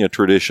shooting a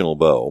traditional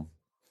bow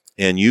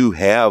and you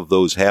have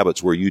those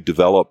habits where you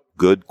develop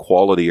good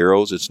quality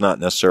arrows, it's not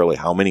necessarily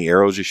how many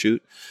arrows you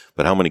shoot,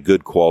 but how many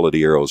good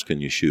quality arrows can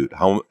you shoot?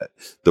 How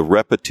the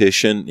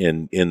repetition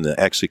in the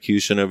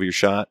execution of your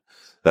shot,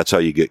 that's how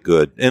you get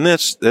good. And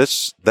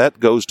that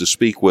goes to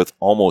speak with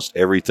almost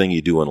everything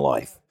you do in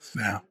life.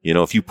 Yeah.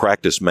 If you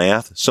practice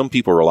math, some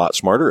people are a lot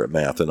smarter at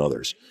math than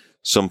others.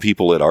 Some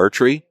people at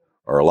archery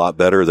are a lot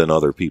better than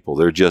other people.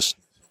 They're just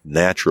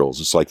naturals.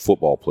 It's like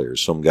football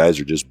players. Some guys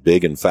are just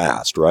big and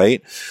fast,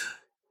 right?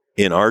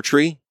 In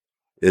archery,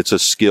 it's a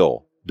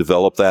skill.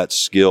 Develop that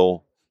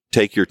skill.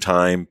 Take your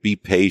time. Be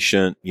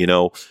patient.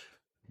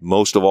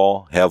 Most of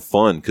all, have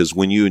fun, because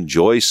when you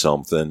enjoy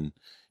something,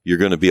 you're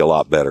going to be a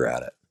lot better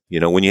at it.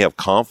 When you have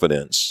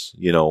confidence,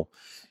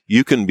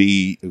 you can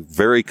be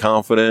very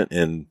confident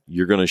and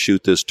you're going to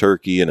shoot this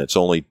turkey and it's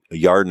only 1.5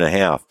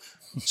 yards.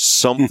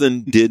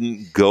 Something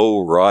didn't go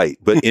right.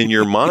 But in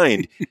your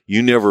mind,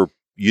 you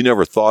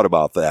never thought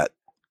about that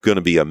going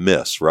to be a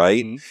miss,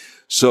 right? Mm-hmm.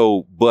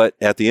 So, but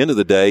at the end of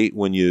the day,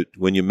 when you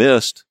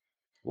missed,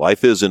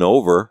 life isn't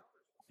over.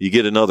 You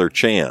get another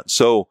chance.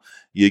 So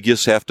you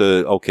just have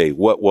to, okay,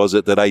 what was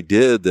it that I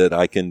did that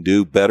I can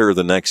do better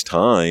the next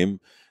time?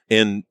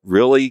 And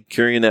really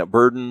carrying that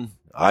burden,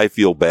 I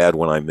feel bad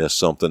when I miss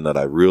something that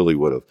I really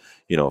would have,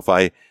 if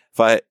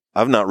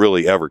I've not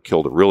really ever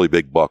killed a really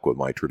big buck with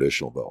my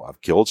traditional bow.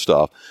 I've killed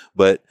stuff,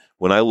 but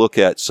when I look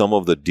at some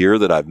of the deer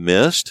that I've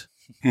missed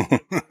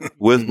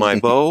with my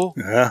bow,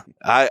 yeah.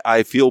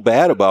 I feel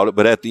bad about it.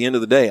 But at the end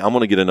of the day, I'm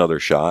going to get another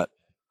shot.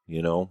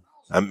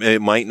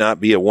 It might not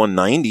be a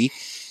 190,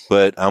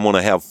 but I'm going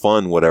to have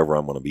fun, whatever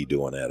I'm going to be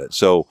doing at it.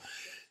 So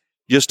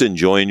just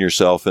enjoying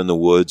yourself in the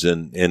woods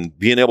and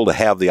being able to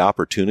have the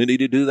opportunity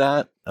to do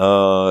that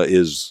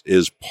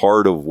is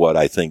part of what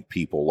I think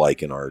people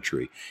like in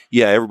archery.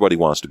 Yeah, everybody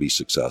wants to be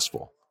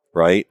successful,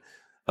 right?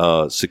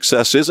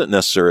 Success isn't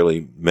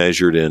necessarily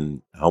measured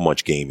in how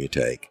much game you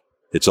take.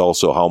 It's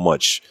also how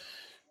much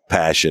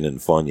passion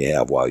and fun you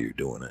have while you're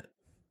doing it.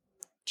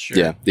 Sure.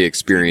 Yeah, the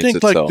experience I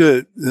think itself.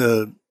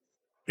 like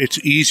it's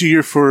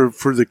easier for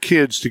the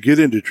kids to get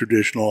into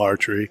traditional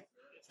archery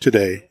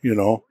today,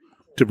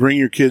 to bring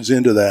your kids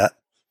into that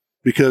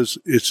because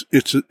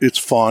it's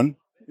fun,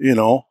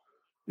 and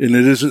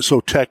it isn't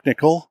so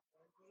technical.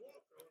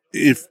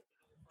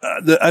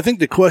 I think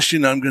the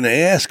question I'm going to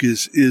ask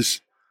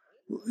is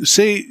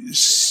say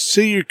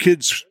your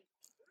kids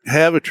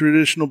have a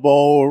traditional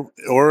bow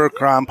or a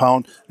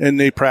compound and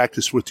they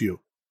practice with you.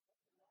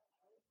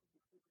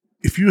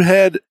 If you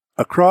had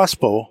a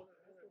crossbow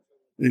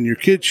and your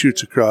kid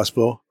shoots a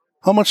crossbow,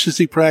 how much does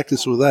he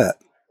practice with that?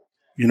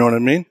 You know what I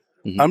mean?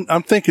 Mm-hmm.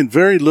 I'm thinking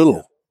very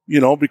little,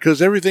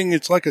 because everything,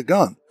 it's like a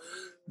gun.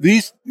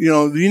 These,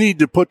 you need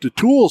to put the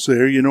tools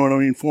there, you know what I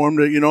mean, for them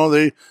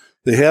to,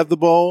 they have the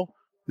bow,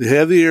 they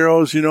have the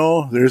arrows,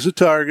 there's a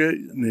target,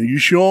 and you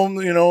show them,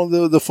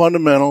 the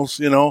fundamentals,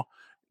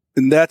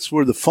 and that's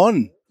where the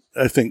fun,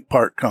 I think,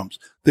 part comes.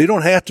 They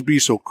don't have to be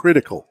so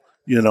critical,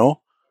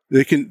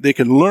 they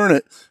can learn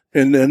it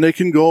and then they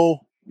can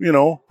go,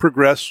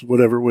 progress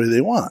whatever way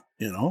they want,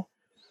 Well,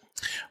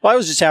 I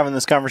was just having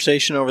this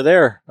conversation over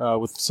there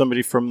with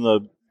somebody from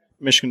the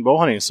Michigan Bow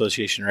Hunting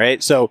Association,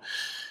 right? So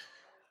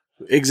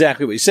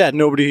exactly what you said.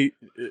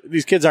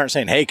 These kids aren't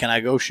saying, hey, can I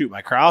go shoot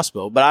my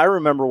crossbow? But I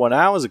remember when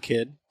I was a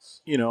kid,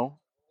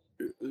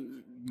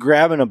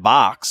 grabbing a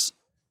box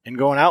and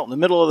going out in the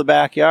middle of the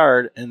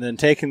backyard and then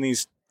taking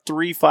these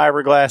 3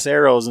 fiberglass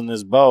arrows in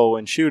this bow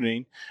and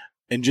shooting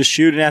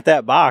at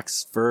that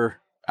box for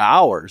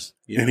hours.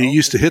 And he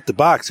used to hit the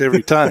box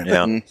every time.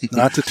 Yeah.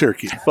 Not the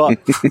turkey. But,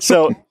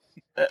 so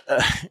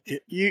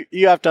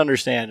you have to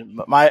understand,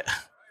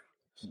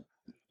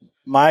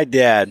 my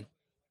dad,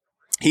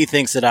 he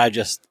thinks that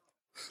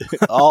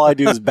all I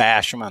do is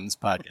bash him on this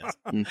podcast.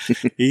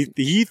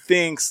 He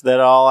thinks that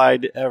all I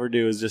ever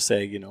do is just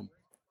say,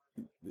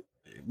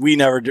 we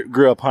never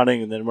grew up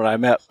hunting, and then when I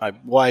met my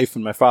wife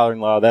and my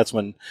father-in-law, that's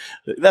when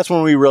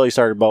we really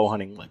started bow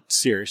hunting, like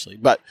seriously.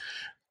 But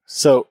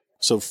so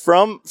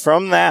from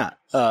that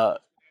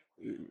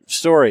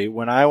story,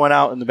 when I went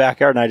out in the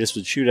backyard and I just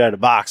would shoot at a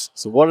box.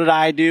 So what did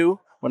I do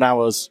when I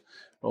was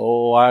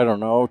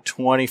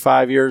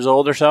 25 years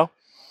old or so?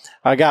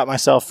 I got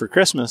myself for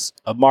Christmas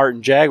a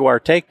Martin Jaguar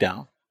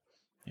takedown.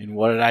 And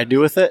what did I do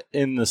with it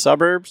in the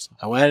suburbs?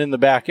 I went in the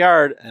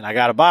backyard and I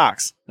got a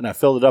box and I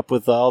filled it up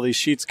with all these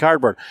sheets of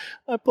cardboard.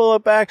 I pull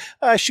it back,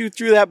 I shoot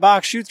through that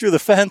box, shoot through the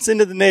fence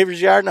into the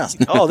neighbor's yard. And I was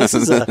like, oh, this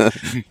is a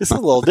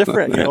little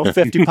different,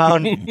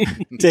 50-pound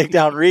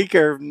takedown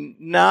recurve.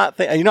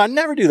 I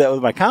never do that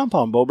with my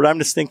compound bow, but I'm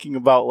just thinking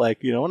about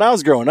when I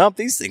was growing up,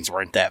 these things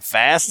weren't that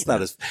fast. It's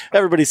not as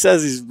everybody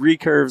says these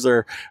recurves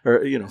are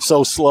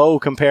so slow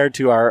compared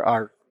to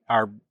our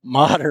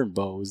modern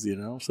bows,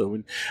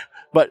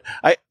 But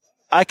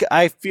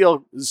I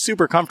feel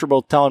super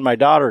comfortable telling my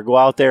daughter, go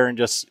out there and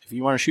just, if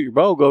you want to shoot your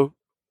bow,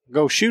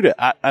 go shoot it.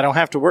 I don't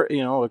have to worry,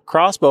 a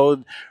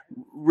crossbow,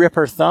 rip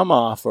her thumb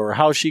off, or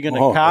how's she going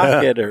to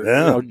cock it,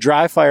 or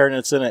dry fire and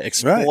it's going to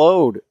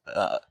explode.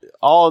 Right.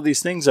 All of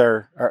these things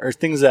are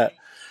things that,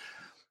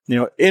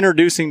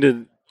 introducing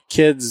to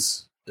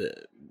kids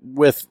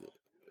with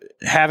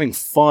having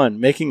fun,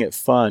 making it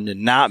fun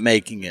and not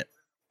making it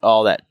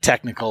all that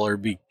technical or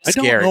be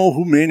scary. I don't know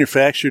who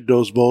manufactured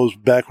those bows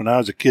back when I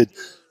was a kid,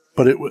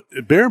 but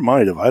Bear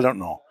might have. I don't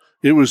know.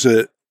 It was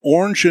a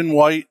orange and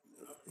white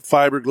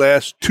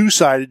fiberglass,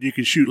 2-sided. You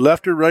could shoot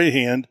left or right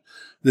hand.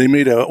 They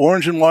made a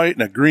orange and white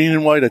and a green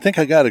and white. I think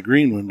I got a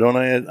green one, don't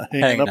I?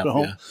 Hanging up at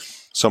home. Yeah.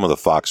 Some of the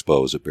fox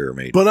bows that Bear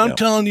made. But I'm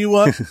telling you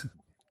what,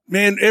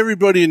 man,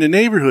 everybody in the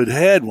neighborhood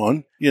had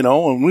one.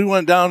 When we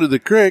went down to the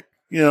creek,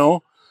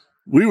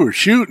 we were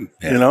shooting.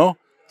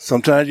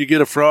 Sometimes you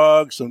get a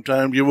frog,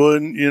 sometimes you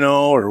wouldn't,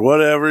 or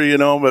whatever,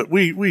 but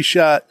we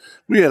shot,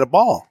 we had a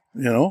ball,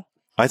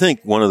 I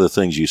think one of the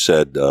things you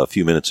said a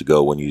few minutes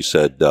ago when you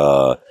said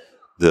the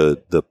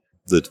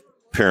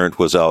parent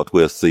was out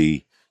with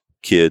the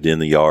kid in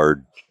the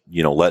yard,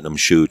 letting them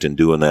shoot and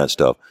doing that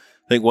stuff.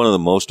 I think one of the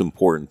most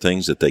important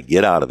things that they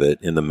get out of it,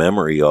 in the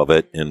memory of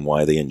it, and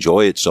why they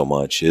enjoy it so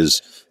much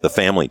is the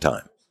family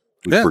time.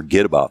 We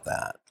forget about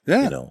that,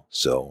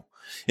 so,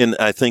 and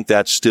I think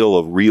that's still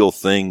a real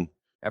thing.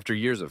 After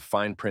years of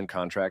fine print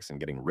contracts and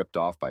getting ripped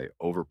off by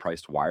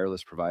overpriced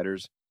wireless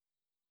providers,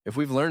 if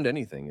we've learned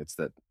anything, it's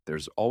that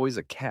there's always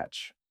a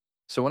catch.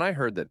 So when I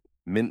heard that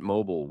Mint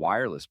Mobile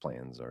wireless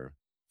plans are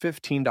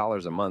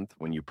 $15 a month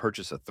when you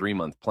purchase a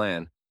 3-month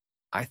plan,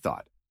 I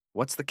thought,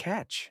 what's the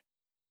catch?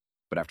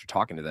 But after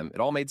talking to them,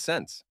 it all made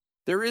sense.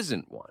 There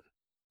isn't one.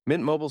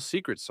 Mint Mobile's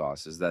secret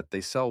sauce is that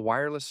they sell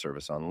wireless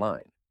service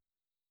online.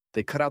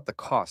 They cut out the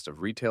cost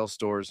of retail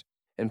stores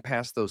and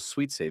pass those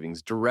sweet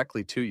savings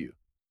directly to you.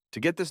 To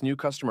get this new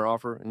customer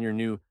offer and your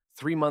new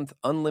 3-month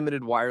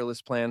unlimited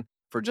wireless plan,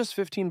 For just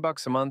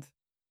 $15 a month,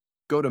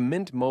 go to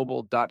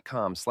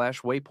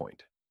mintmobile.com/waypoint.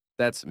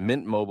 That's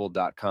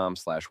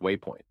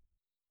mintmobile.com/waypoint.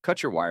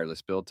 Cut your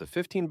wireless bill to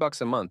 $15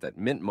 a month at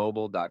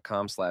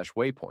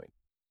mintmobile.com/waypoint.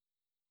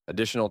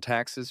 Additional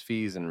taxes,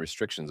 fees, and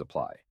restrictions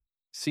apply.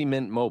 See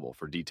Mint Mobile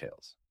for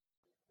details.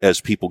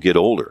 As people get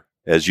older,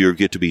 as you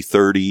get to be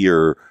 30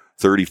 or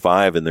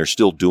 35 and they're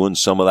still doing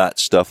some of that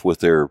stuff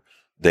with their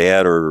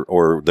dad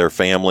or their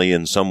family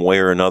in some way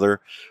or another,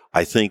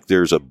 I think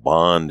there's a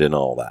bond in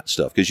all that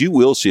stuff, because you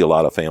will see a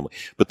lot of family.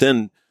 But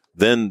then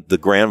the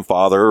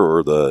grandfather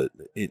or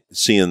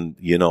seeing,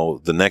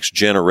 the next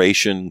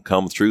generation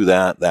come through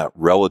that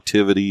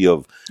relativity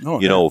of,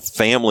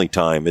 family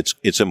time.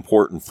 It's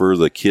important for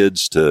the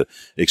kids to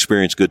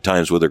experience good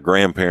times with their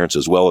grandparents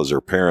as well as their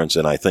parents.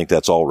 And I think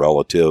that's all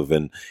relative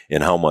and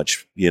how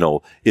much,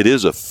 it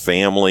is a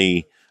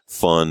family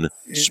fun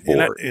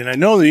sport. And I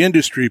know the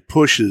industry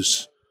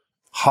pushes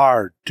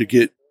hard to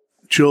get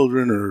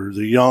children or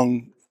the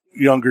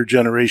younger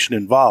generation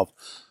involved,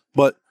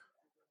 but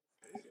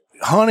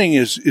hunting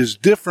is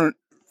different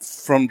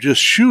from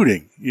just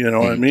shooting. You know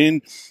what I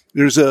mean?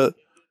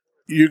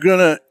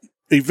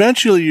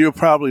 Eventually you'll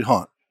probably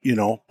hunt,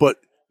 but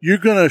you're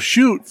going to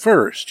shoot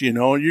first, you're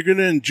going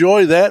to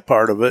enjoy that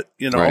part of it,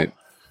 Right.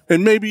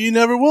 and maybe you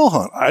never will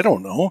hunt. I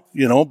don't know,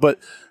 but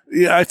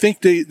yeah, I think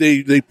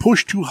they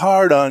push too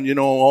hard on,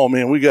 oh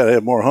man, we got to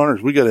have more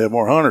hunters. We got to have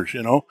more hunters,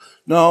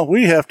 No,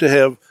 we have to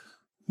have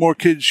more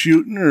kids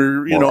shooting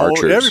or,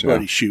 archers,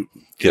 everybody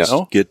shooting.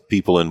 Get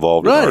people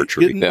involved in Right,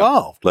 archery. get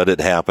involved. Let it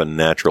happen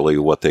naturally,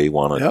 what they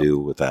want to do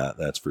with that.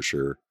 That's for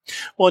sure.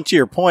 Well, and to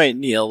your point,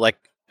 Neil,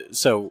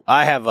 so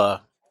I have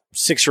a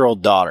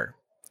 6-year-old daughter,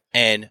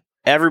 and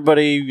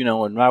everybody,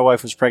 when my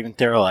wife was pregnant,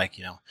 they were like,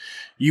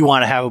 you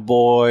want to have a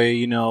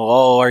boy,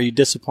 oh, are you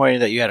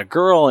disappointed that you had a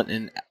girl?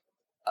 And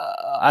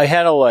I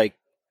had to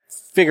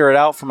figure it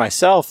out for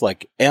myself.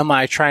 Am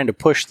I trying to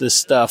push this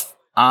stuff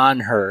on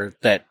her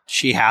that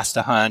she has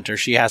to hunt or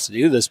she has to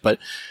do this? But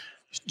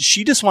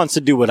she just wants to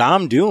do what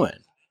I'm doing.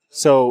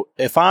 So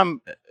if I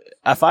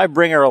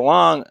bring her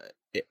along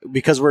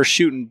because we're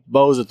shooting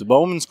bows at the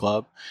Bowman's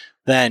Club,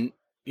 then,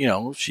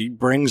 she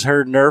brings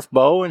her Nerf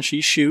bow and she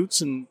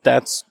shoots, and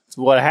that's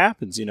what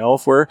happens.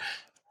 If we're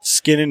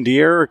skinning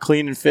deer or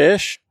cleaning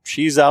fish,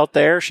 she's out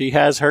there. She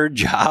has her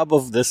job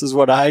of this is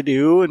what I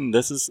do and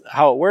this is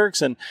how it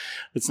works. And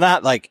it's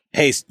not like,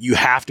 hey, you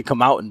have to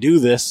come out and do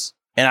this.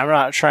 And I'm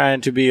not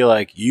trying to be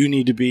like, you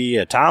need to be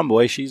a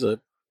tomboy. She's a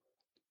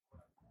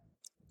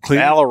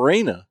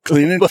ballerina.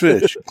 Cleaning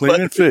fish.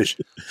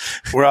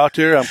 We're out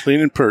there. I'm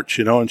cleaning perch,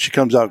 and she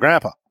comes out,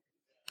 Grandpa,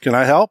 can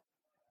I help?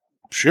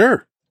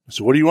 Sure. I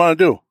said, what do you want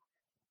to do?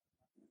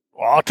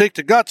 Well, I'll take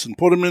the guts and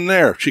put them in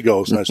there. She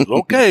goes, and I said,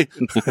 okay,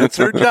 that's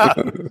her job.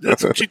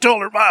 That's what she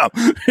told her mom.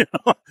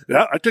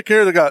 Yeah, I took care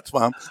of the guts,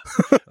 Mom.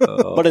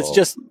 But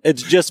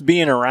it's just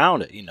being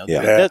around it,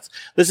 Yeah.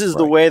 This is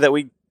the way that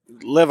we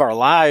live our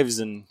lives,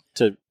 and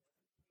to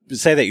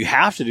say that you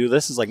have to do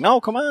this is like,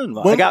 no, come on.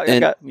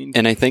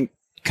 And I think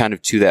kind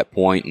of to that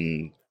point,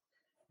 and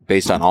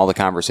based on all the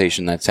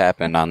conversation that's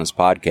happened on this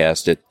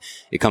podcast, it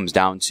comes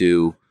down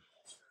to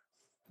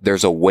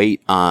there's a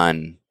weight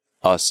on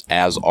us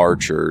as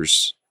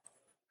archers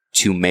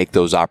to make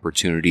those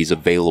opportunities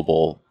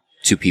available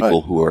to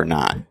people who are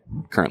not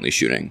currently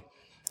shooting.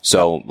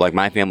 So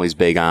my family's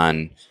big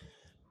on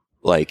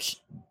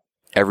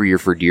every year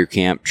for deer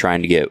camp,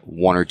 trying to get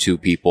 1 or 2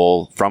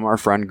 people from our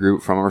friend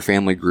group, from our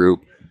family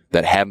group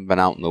that haven't been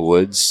out in the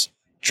woods,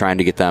 trying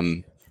to get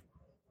them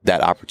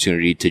that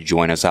opportunity to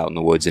join us out in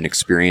the woods and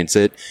experience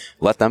it.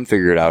 Let them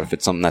figure it out if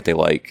it's something that they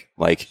like.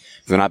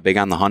 If they're not big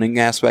on the hunting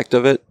aspect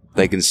of it,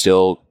 they can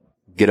still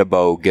get a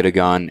bow, get a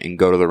gun, and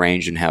go to the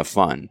range and have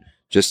fun.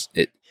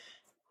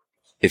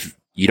 If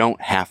you don't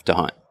have to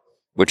hunt,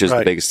 which is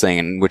the biggest thing,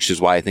 and which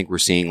is why I think we're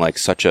seeing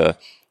such a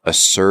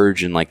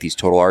surge in these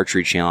total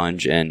archery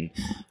challenge and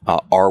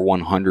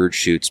R100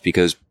 shoots,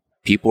 because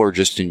people are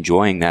just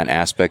enjoying that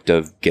aspect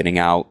of getting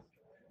out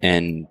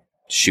and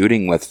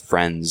shooting with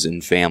friends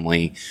and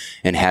family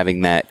and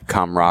having that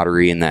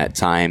camaraderie and that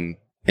time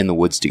in the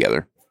woods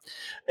together.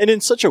 And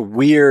in such a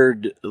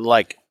weird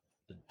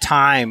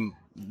time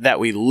that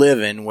we live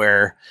in,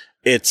 where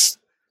it's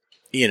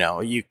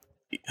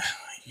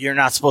you're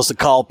not supposed to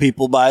call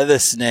people by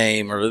this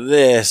name or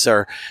this,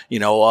 or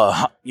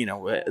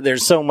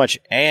there's so much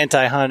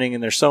anti-hunting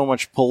and there's so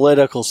much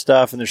political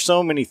stuff and there's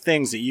so many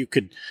things that you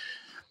could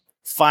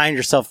find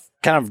yourself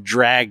kind of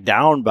dragged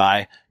down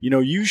by.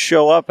 You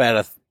show up at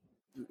a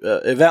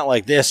event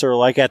like this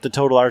or at the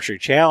Total Archery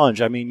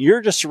Challenge, I mean, you're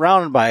just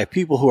surrounded by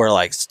people who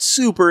are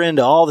super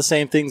into all the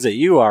same things that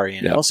you are,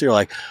 Yep. So you're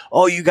like,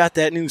 oh, you got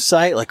that new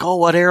sight? Oh,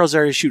 what arrows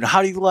are you shooting?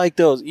 How do you like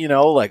those?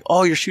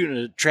 Oh, you're shooting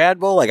a trad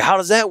bow? How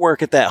does that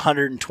work at that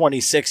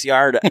 126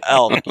 yard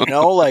elk?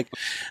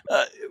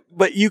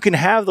 But you can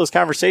have those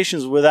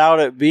conversations without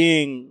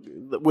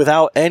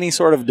any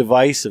sort of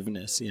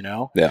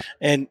divisiveness, Yeah.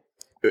 And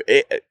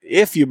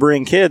if you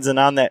bring kids, and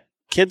on that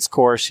kids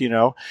course,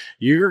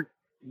 you're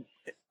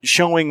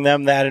showing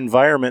them that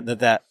environment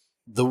that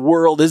the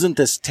world isn't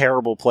this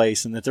terrible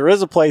place, and that there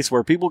is a place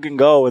where people can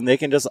go and they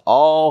can just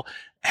all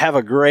have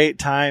a great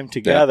time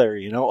together.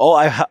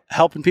 I'm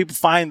helping people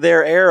find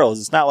their arrows.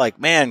 It's not like,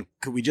 man,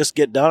 could we just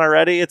get done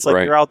already? It's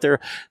like you're out there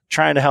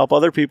trying to help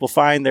other people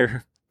find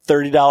their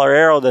 $30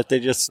 arrow that they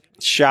just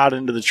shot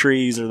into the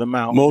trees or the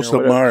mountain. Most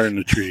of them are in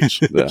the trees,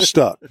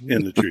 stuck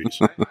in the trees.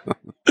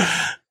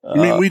 I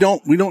mean, we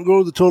don't go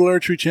to the Total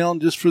Archery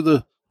Challenge just for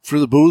the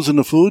booze and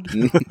the food.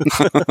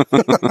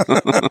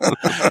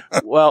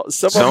 Well,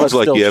 sounds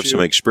like you have some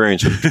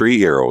experience with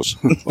tree arrows.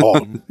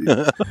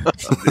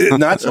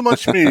 Not so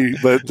much me,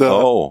 but a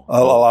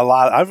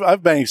lot.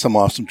 I've banged some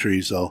off some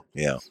trees, though.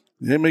 Yeah.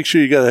 Make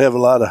sure you got to have a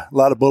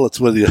lot of bullets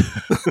with you.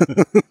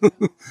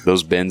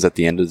 Those bins at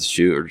the end of the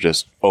chute are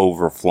just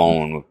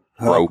overflowing with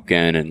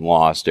broken and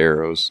lost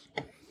arrows.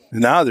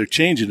 And now they're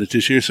changing it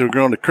this year, so we're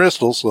growing to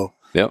crystal. So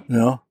yep.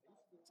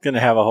 Going to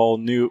have a whole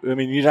new, I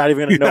mean, you're not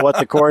even going to know what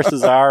the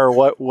courses are or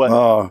what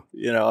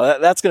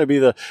that's going to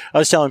be I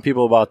was telling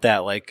people about that,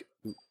 like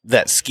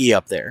that ski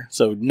up there.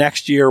 So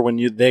next year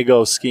when they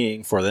go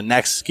skiing for the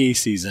next ski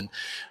season,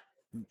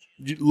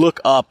 you look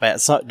up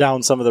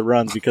down some of the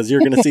runs, because you're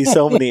going to see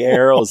so many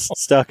arrows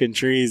stuck in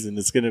trees, and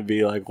it's going to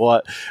be like,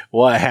 what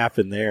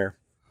happened there?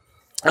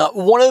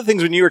 One of the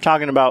things when you were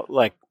talking about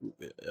like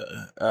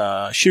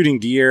shooting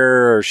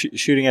deer or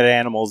shooting at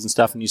animals and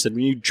stuff, and you said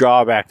when you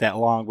draw back that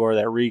longbow or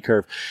that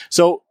recurve.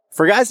 So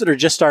for guys that are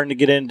just starting to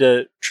get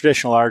into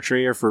traditional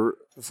archery, or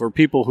for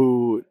people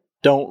who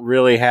don't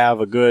really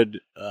have a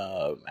good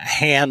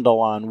handle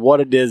on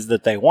what it is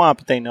that they want,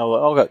 but they know,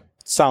 okay,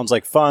 sounds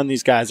like fun.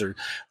 These guys are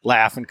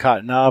laughing,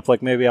 cutting up.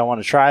 Like, maybe I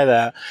want to try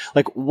that.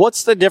 Like,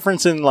 what's the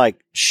difference in like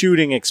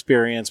shooting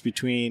experience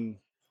between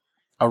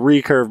a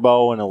recurve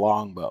bow and a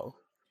longbow?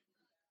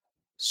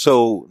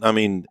 So, I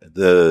mean,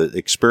 the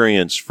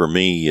experience for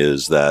me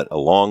is that a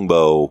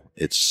longbow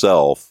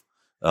itself,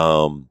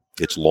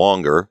 it's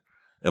longer,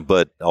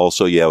 but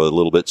also you have a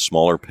little bit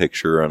smaller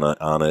picture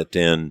on it,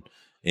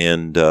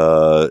 and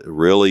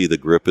really the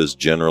grip is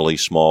generally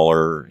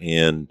smaller,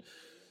 and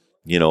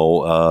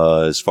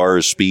as far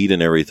as speed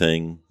and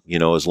everything,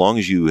 as long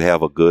as you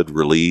have a good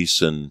release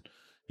and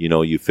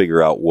you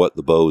figure out what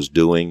the bow's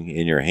doing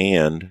in your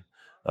hand,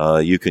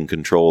 you can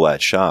control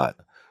that shot.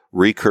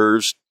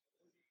 Recurves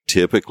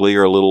typically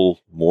are a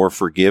little more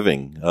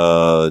forgiving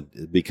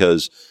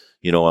because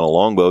on a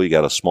longbow you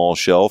got a small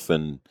shelf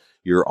and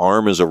your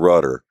arm is a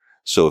rudder.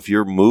 So if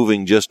you're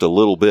moving just a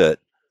little bit,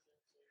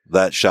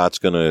 that shot's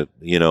gonna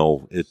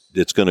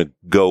it's gonna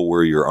go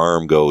where your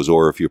arm goes,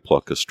 or if you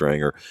pluck a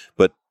stringer.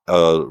 But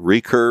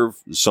recurve,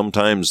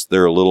 sometimes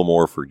they're a little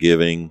more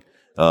forgiving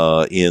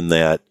in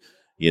that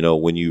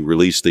when you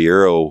release the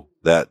arrow,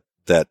 that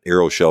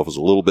arrow shelf is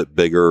a little bit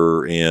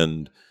bigger,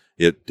 and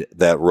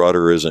that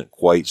rudder isn't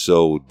quite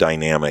so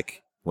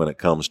dynamic when it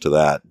comes to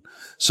that.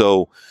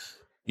 So,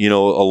 a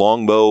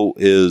longbow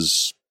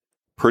is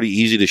pretty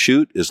easy to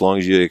shoot as long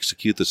as you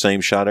execute the same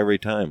shot every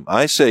time.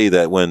 I say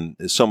that when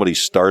somebody's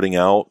starting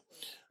out,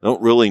 I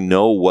don't really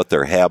know what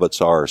their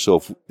habits are.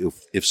 So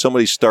if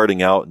somebody's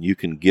starting out and you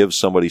can give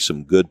somebody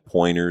some good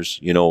pointers,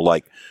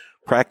 like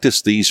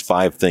practice these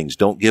 5 things.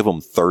 Don't give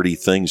them 30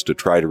 things to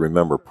try to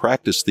remember.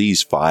 Practice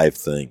these 5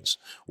 things.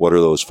 What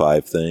are those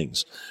 5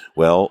 things?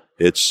 Well,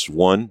 it's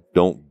 1,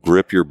 don't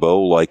grip your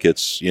bow like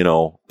it's,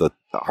 the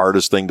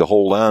hardest thing to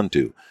hold on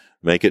to.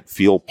 Make it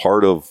feel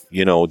part of,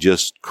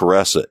 just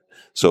caress it,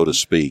 so to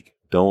speak.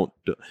 Don't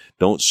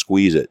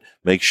squeeze it.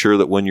 Make sure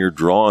that when you're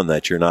drawing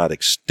that you're not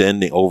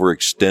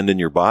overextending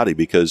your body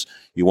because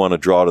you want to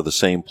draw to the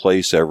same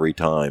place every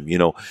time.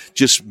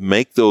 Just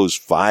make those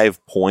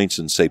 5 points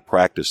and say,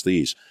 practice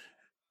these.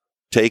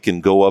 Take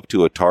and go up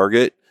to a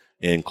target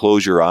and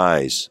close your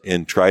eyes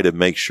and try to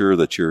make sure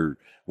that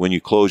when you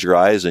close your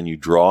eyes and you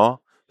draw,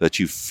 that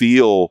you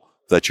feel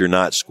that you're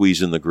not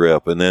squeezing the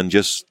grip, and then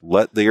just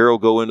let the arrow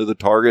go into the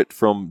target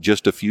from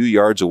just a few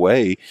yards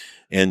away,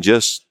 and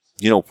just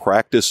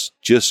practice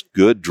just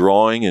good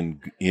drawing and,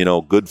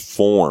 good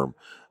form,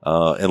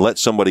 and let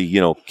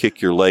somebody,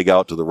 kick your leg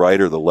out to the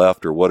right or the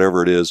left or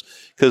whatever it is,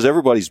 because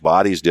everybody's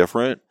body is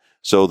different.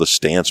 So the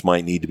stance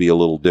might need to be a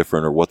little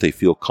different, or what they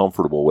feel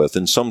comfortable with.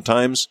 And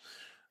sometimes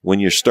when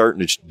you're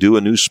starting to do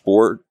a new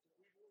sport,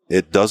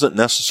 it doesn't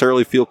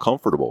necessarily feel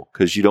comfortable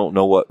because you don't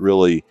know what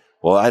really,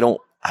 I don't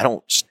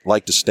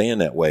like to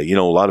stand that way.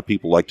 A lot of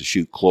people like to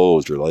shoot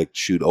closed or like to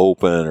shoot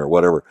open or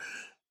whatever.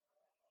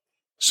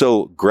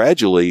 So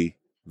gradually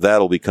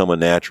that'll become a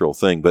natural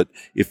thing. But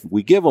if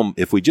we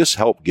just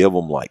help give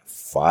them like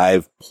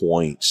 5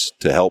 points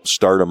to help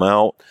start them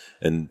out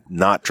and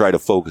not try to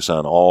focus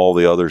on all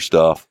the other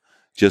stuff,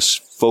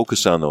 just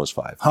focus on those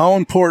 5. How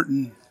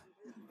important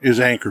is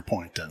anchor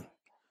point then?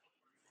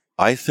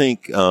 I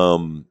think,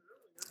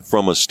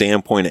 from a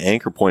standpoint of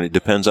anchor point, it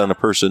depends on the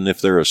person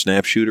if they're a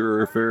snap shooter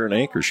or if they're an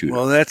anchor shooter.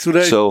 Well, that's what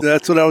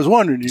I was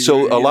wondering.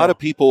 A lot of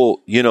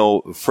people,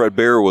 Fred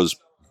Bear was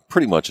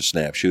pretty much a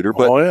snap shooter,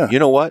 but you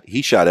know what?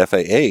 He shot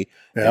FAA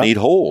and he'd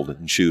hold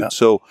and shoot. Yeah.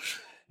 So,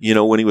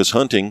 when he was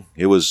hunting,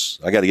 it was,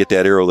 I got to get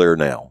that arrow there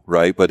now,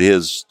 right? But he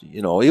was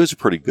a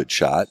pretty good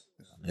shot.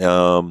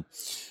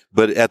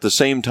 but at the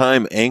same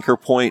time, anchor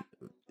point,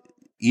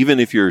 even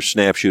if you're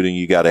snap shooting,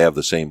 you got to have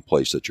the same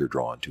place that you're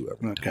drawn to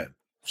every time.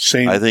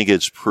 Same. I think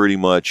it's pretty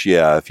much,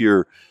 if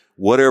you're,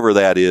 whatever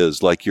that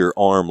is, like your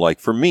arm, like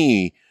for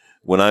me,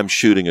 when I'm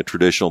shooting a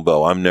traditional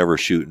bow, I'm never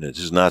shooting it.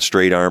 It's not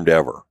straight armed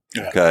ever.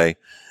 Yeah. Okay.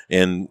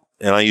 And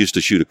I used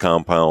to shoot a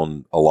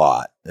compound a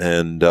lot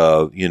and,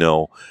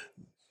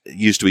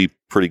 used to be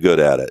pretty good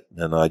at it.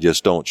 And I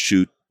just don't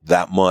shoot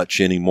that much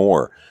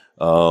anymore.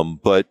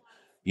 But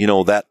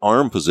that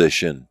arm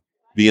position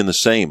being the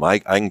same, I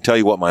can tell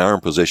you what my arm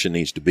position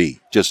needs to be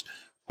just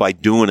by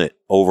doing it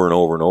over and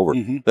over and over.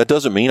 Mm-hmm. That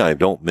doesn't mean I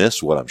don't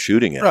miss what I'm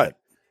shooting at. Right.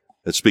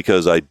 It's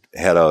because I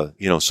had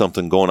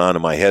something going on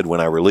in my head when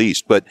I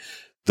released, but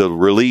the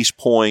release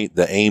point,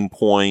 the aim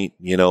point,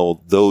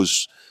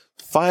 those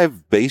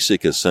 5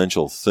 basic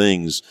essential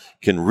things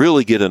can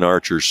really get an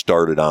archer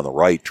started on the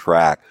right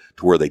track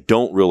to where they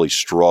don't really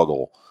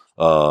struggle,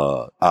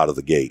 out of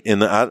the gate.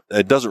 And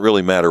it doesn't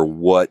really matter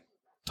what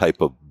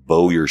type of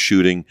bow you're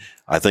shooting.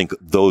 I think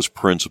those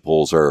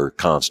principles are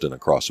constant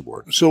across the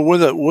board. So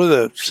with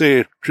a say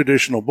a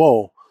traditional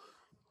bow,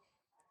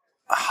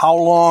 how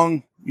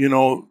long,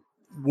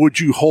 would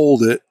you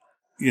hold it,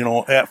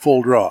 at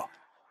full draw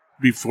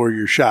before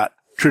you're shot?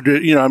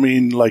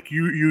 Like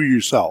you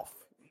yourself.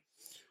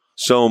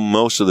 So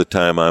most of the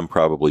time I'm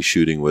probably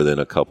shooting within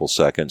a couple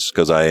seconds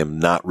because I am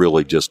not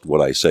really just what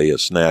I say a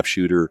snap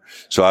shooter.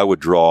 So I would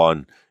draw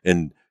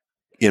and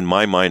in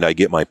my mind I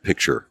get my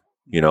picture,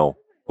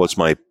 what's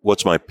my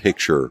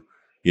picture,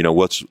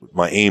 what's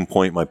my aim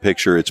point, my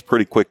picture. It's a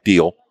pretty quick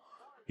deal,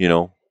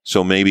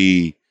 so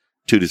maybe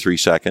 2 to 3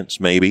 seconds,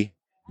 maybe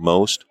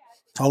most.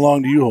 How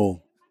long do you hold?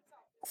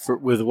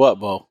 With what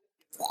bow?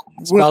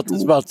 It's about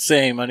the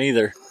same on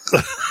either.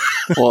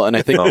 Well, and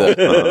I think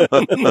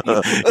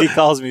He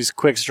calls me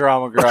Quick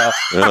Straw McGraw.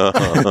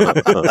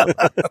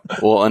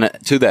 well, and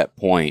to that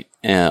point,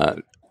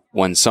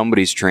 when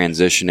somebody's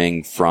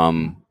transitioning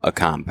from a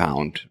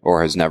compound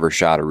or has never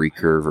shot a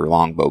recurve or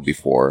longbow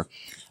before,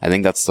 I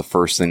think that's the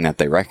first thing that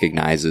they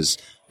recognize is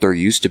they're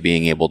used to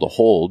being able to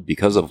hold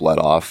because of let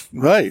off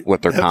right.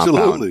 with their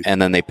compound. And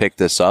then they pick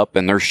this up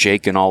and they're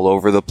shaking all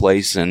over the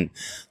place and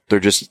they're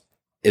just,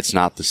 it's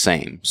not the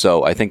same.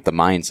 So I think the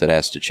mindset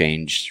has to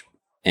change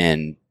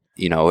and,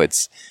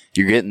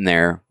 you're getting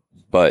there,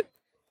 but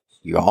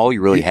all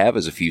you really have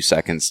is a few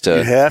seconds to.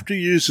 You have to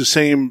use the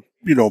same,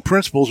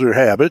 principles or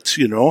habits,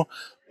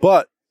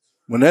 but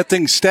when that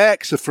thing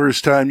stacks the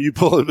first time you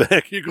pull it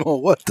back, you're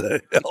going, what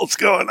the hell's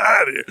going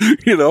on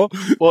here?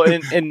 Well,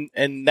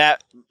 and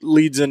that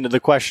leads into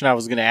the question I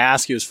was going to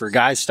ask you is for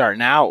guys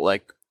starting out,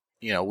 like,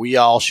 we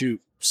all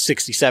shoot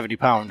 60, 70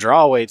 pound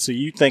draw weight. So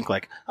you think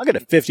like, I'll get a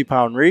 50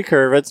 pound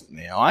recurve. It's,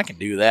 I can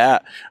do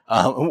that.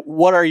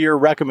 What are your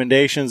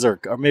recommendations or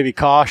maybe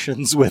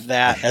cautions with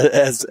that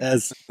as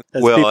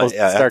people start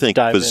I think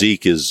to dive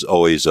physique is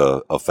always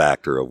a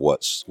factor of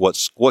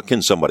what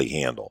can somebody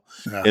handle.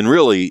 Yeah. And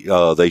really,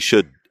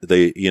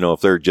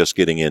 if they're just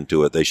getting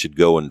into it, they should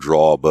go and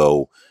draw a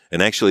bow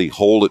and actually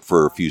hold it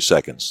for a few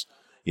seconds,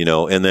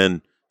 and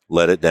then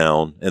let it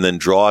down and then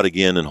draw it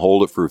again and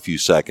hold it for a few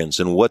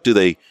seconds. And what do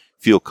they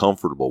feel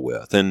comfortable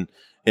with? And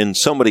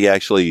somebody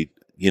actually,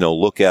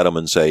 look at them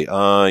and say,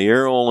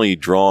 you're only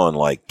drawing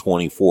like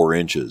 24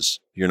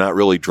 inches. You're not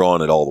really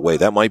drawing it all the way.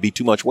 That might be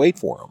too much weight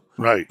for them.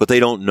 Right. But they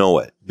don't know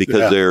it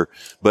because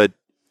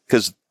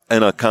because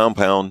in a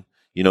compound,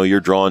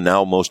 you're drawing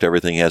now, most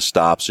everything has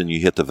stops and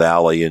you hit the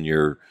valley and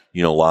you're,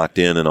 locked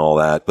in and all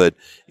that. But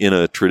in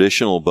a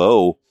traditional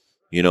bow,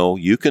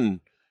 you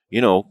can,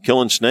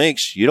 killing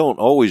snakes, you don't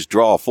always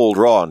draw a full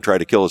draw and try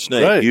to kill a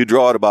snake. Right. You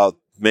draw it about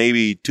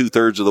maybe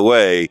 2/3 of the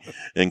way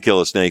and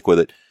kill a snake with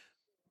it.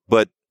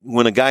 But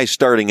when a guy's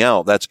starting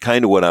out, that's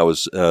kind of what I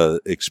was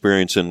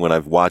experiencing when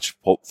I've watched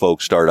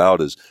folks start out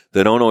is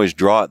they don't always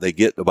draw it. They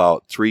get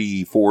about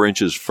 3-4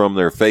 inches from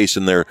their face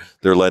and they're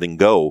letting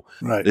go.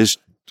 Right.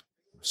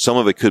 Some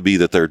of it could be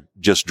that they're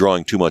just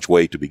drawing too much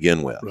weight to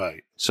begin with.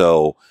 Right.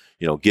 So,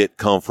 get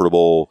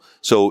comfortable.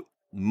 So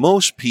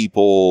most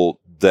people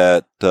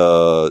that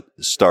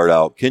start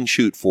out can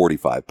shoot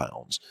 45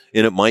 pounds.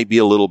 And it might be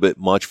a little bit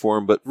much for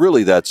them, but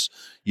really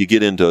you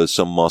get into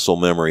some muscle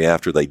memory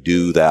after they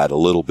do that a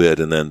little bit,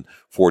 and then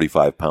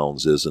 45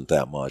 pounds isn't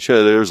that much.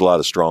 There's a lot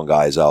of strong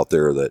guys out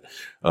there that,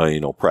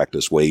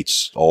 practice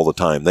weights all the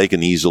time. They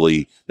can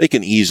easily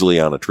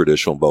on a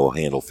traditional bow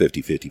handle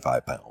 50,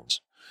 55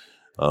 pounds.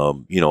 A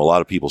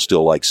lot of people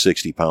still like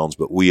 60 pounds,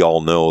 but we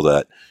all know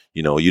that,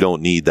 you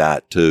don't need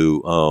that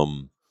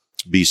to,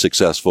 be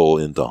successful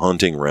in the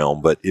hunting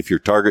realm. But if you're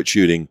target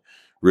shooting,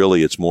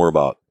 really it's more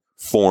about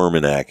form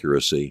and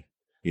accuracy.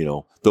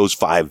 Those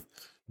 5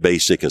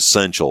 basic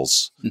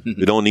essentials.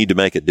 You don't need to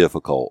make it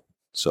difficult.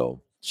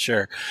 So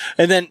Sure.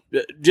 And then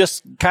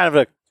just kind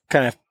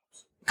of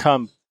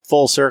come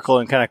full circle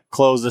and kind of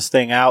close this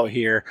thing out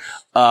here.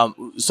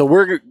 So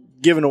we're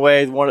giving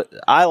away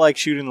I like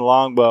shooting the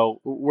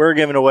longbow. We're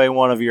giving away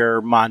one of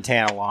your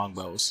Montana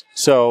longbows.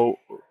 So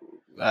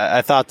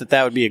I thought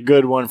that would be a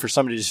good one for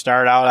somebody to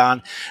start out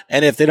on.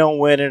 And if they don't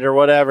win it or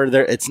whatever,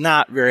 it's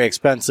not very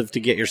expensive to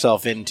get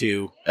yourself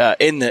into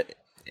in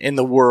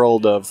the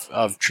world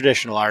of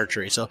traditional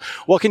archery. So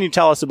what can you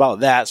tell us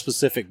about that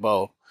specific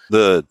bow?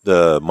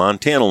 The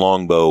Montana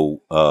longbow,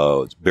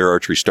 Bear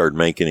Archery started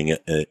making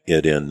it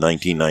in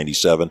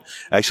 1997.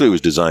 Actually, it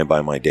was designed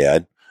by my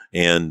dad,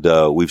 and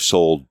we've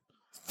sold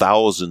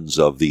thousands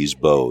of these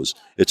bows.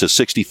 It's a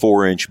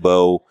 64-inch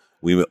bow.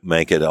 We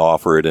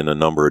offer it in a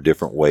number of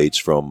different weights,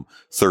 from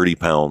 30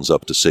 pounds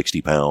up to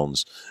 60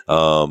 pounds,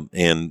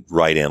 and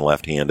right and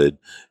left-handed.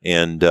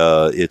 And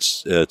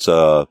it's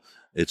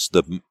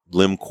the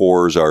limb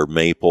cores are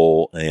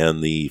maple,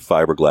 and the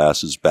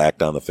fiberglass is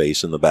backed on the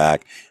face and the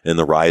back, and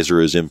the riser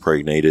is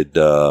impregnated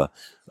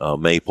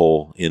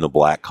maple in a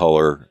black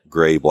color,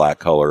 gray-black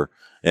color.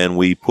 And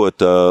we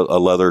put a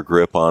leather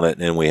grip on it,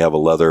 and we have a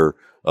leather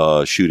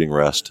shooting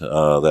rest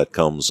that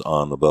comes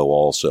on the bow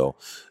also.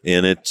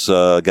 And it's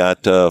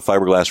got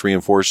fiberglass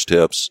reinforced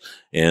tips,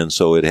 and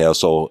so it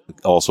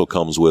also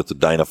comes with the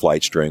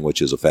Dynaflight string,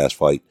 which is a fast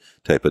fight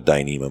type of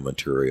Dyneema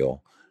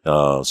material.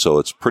 So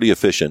it's pretty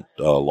efficient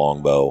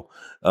longbow.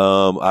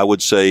 I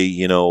would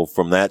say,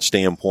 from that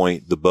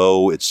standpoint, the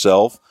bow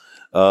itself,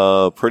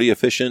 pretty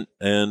efficient.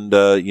 And,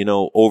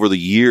 over the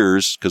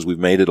years, because we've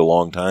made it a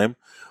long time,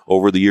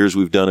 over the years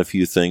we've done a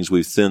few things.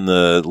 We've thinned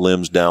the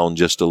limbs down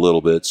just a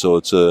little bit, so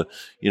it's a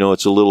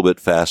little bit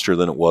faster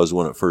than it was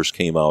when it first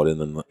came out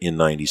in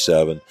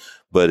 97.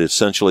 But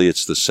essentially,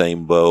 it's the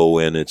same bow,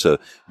 and it's a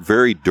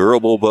very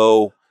durable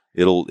bow.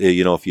 It'll,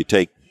 if you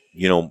take,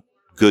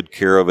 good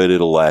care of it,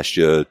 it'll last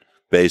you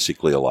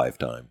basically a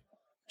lifetime.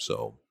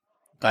 So,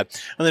 okay.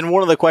 And then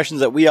one of the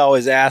questions that we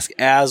always ask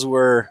as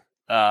we're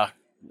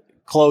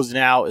closing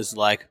out is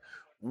like,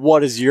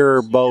 what is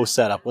your bow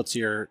setup? What's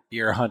your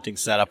hunting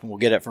setup? And we'll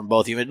get it from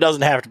both of you. It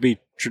doesn't have to be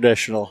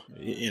traditional.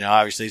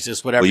 Obviously, it's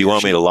just whatever. Well, you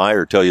want me to lie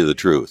or tell you the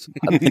truth?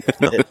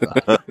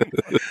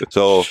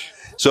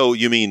 So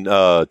you mean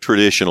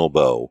traditional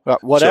bow?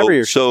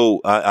 Whatever.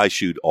 So I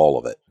shoot all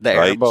of it,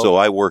 right? So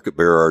I work at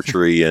Bear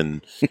Archery,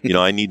 and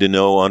I need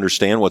to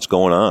understand what's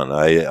going on.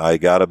 I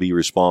got to be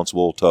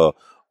responsible to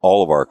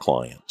all of our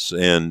clients,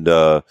 and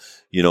so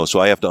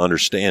I have to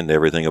understand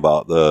everything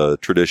about the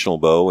traditional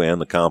bow and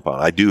the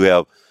compound. I do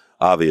have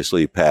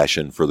obviously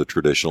passion for the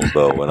traditional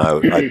bow, and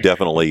I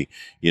definitely,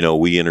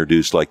 we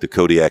introduced like the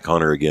Kodiak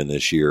Hunter again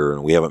this year,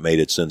 and we haven't made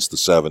it since the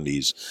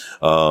 70s.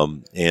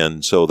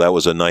 And so that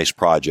was a nice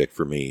project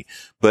for me.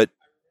 But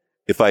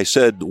if I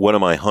said, what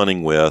am I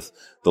hunting with?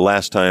 The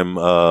last time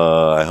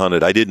I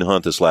hunted, I didn't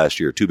hunt this last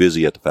year, too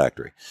busy at the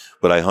factory,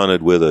 but I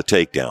hunted with a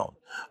takedown.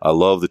 I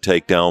love the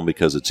takedown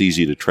because it's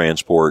easy to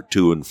transport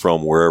to and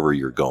from wherever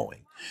you're going.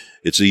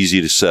 It's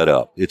easy to set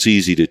up. It's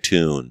easy to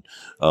tune.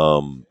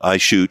 I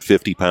shoot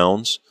 50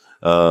 pounds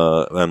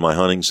on my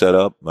hunting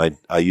setup.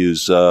 I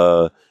use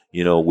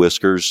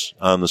whiskers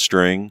on the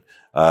string.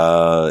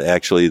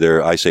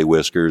 Actually, I say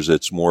whiskers.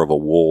 It's more of a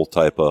wool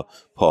type of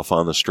puff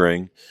on the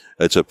string.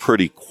 It's a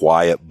pretty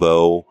quiet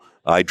bow.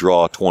 I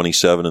draw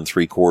 27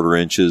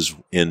 3/4 inches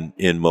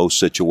in most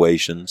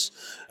situations.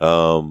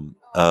 And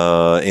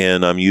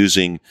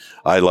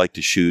I like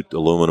to shoot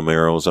aluminum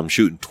arrows. I'm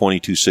shooting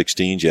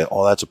 22/16. Yeah.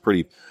 Oh, that's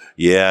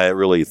it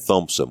really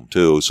thumps them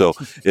too. So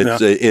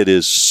it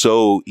is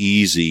so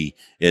easy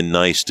and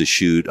nice to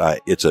shoot.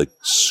 It's a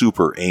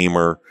super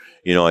aimer.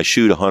 I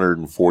shoot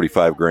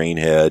 145 grain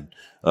head.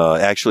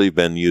 Actually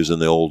been using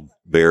the old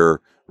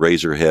Bear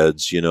razor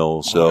heads,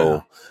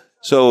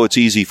 so it's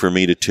easy for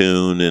me to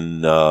tune.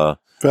 And,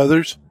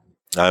 feathers?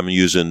 I'm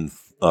using,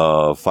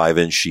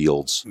 5-inch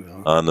shields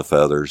on the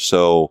feathers.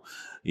 So,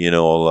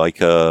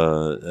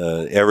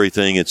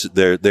 everything,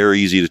 they're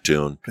easy to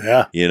tune.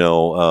 Yeah.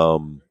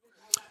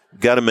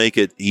 Got to make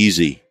it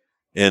easy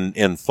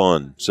and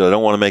fun. So I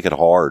don't want to make it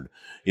hard.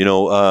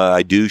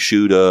 I do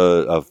shoot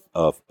a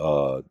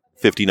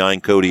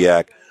 59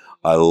 Kodiak.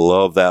 I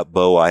love that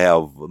bow. I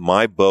have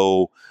my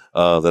bow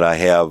that I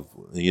have.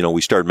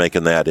 We started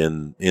making that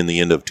in the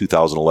end of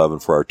 2011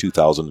 for our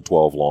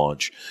 2012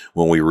 launch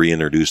when we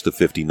reintroduced the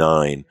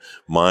 59.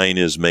 Mine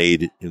is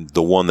made.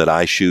 The one that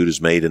I shoot is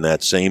made in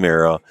that same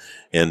era,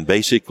 and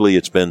basically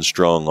it's been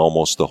strung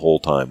almost the whole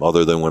time,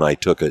 other than when I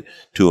took it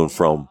to and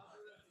from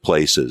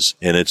places,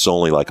 and it's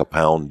only like a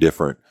pound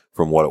different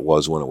from what it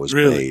was when it was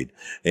made.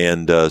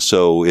 And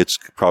so it's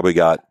probably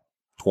got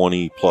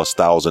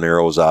 20,000+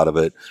 arrows out of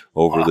it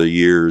over the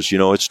years.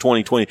 It's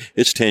 2020.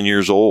 It's 10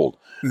 years old,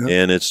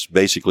 and it's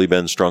basically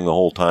been strung the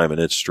whole time,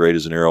 and it's straight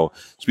as an arrow.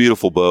 It's a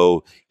beautiful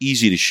bow,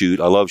 easy to shoot.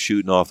 I love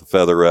shooting off the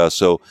feather rest.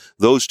 So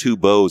those two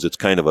bows, it's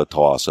kind of a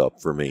toss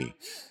up for me.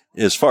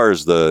 As far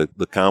as the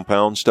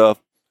compound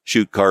stuff,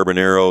 shoot carbon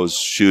arrows,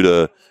 shoot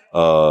a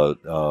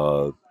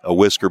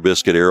whisker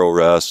biscuit arrow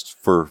rest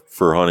for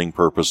hunting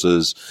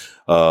purposes,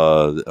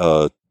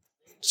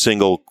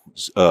 single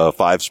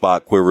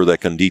 5-spot quiver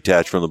that can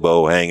detach from the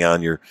bow, hang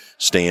on your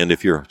stand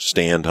if you're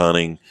stand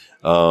hunting.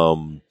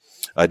 I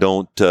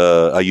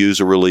use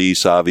a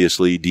release,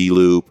 obviously,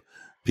 D-loop,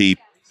 peep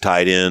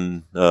tied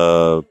in,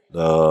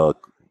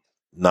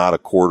 not a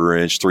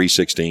 1/4 inch,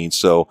 3/16.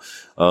 So,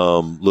 a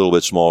little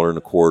bit smaller than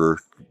a 1/4.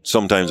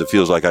 Sometimes it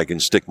feels like I can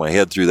stick my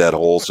head through that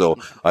hole. So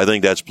I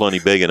think that's plenty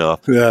big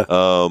enough. Yeah.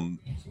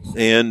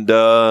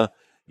 The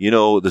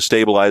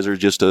stabilizer is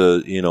just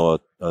a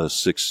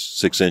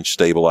 6-inch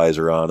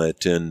stabilizer on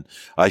it. And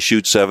I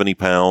shoot 70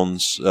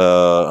 pounds,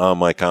 on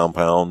my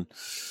compound.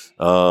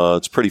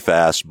 It's pretty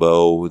fast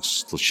bow. It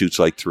shoots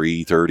like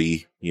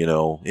 330,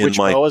 Which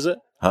bow is it?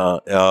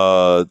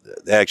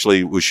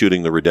 Actually was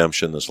shooting the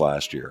Redemption this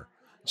last year.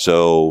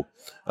 So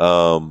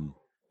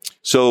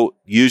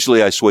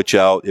usually I switch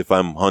out if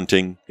I'm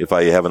hunting. If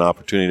I have an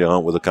opportunity to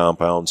hunt with a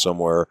compound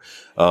somewhere,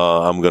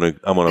 I'm gonna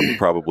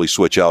probably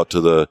switch out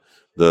to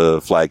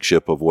the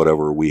flagship of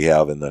whatever we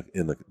have in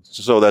the.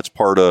 So that's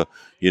part of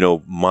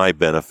my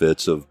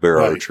benefits of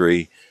bear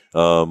archery.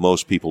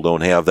 Most people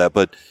don't have that,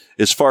 but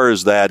as far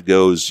as that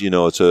goes,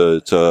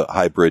 it's a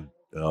hybrid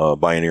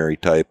binary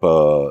type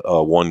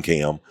one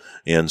cam,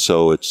 and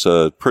so it's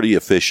a pretty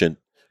efficient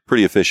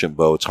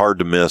bow. It's hard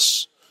to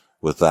miss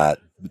with that.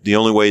 The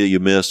only way that you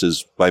miss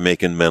is by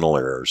making mental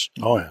errors.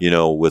 Oh,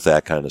 yeah. With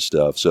that kind of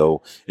stuff.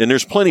 So, and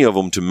there's plenty of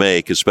them to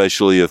make,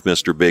 especially if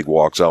Mr. Big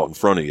walks out in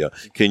front of you.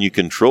 Can you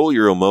control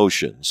your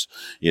emotions?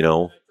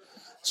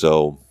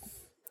 So,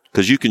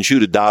 because you can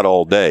shoot a dot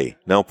all day.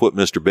 Now put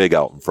Mr. Big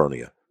out in front of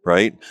you,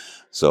 right?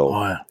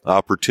 So,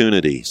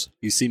 opportunities.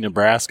 You see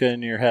Nebraska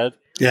in your head?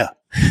 Yeah.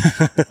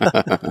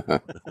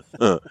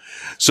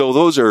 So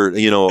those are,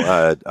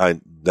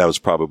 that was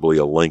probably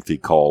a lengthy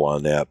call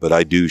on that, but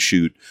I do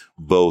shoot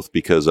both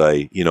because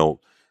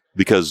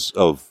because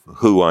of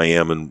who I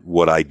am and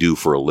what I do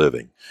for a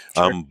living.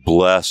 Sure. I'm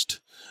blessed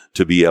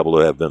to be able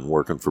to have been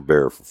working for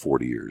Bear for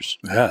 40 years.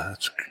 Yeah,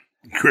 that's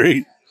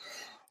great.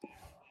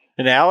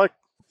 And Alec?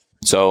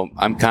 So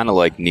I'm kind of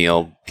like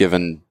Neil,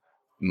 given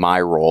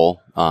my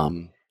role.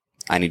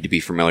 I need to be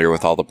familiar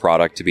with all the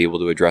product to be able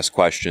to address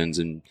questions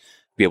and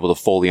be able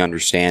to fully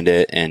understand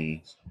it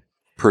and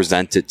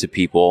present it to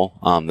people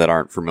that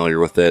aren't familiar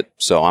with it.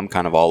 So I'm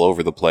kind of all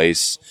over the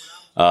place.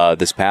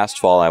 This past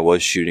fall, I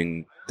was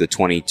shooting the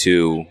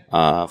 22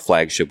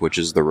 flagship, which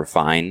is the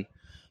Refine.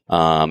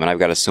 And I've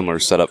got a similar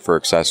setup for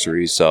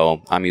accessories.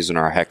 So I'm using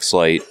our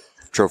Hexlite,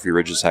 Trophy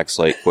Ridge's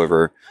Hexlite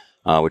quiver,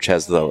 which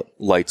has the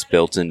lights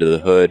built into the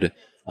hood.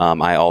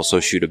 I also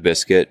shoot a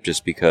biscuit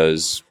just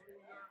because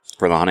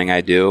for the hunting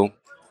I do,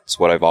 it's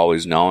what I've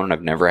always known, and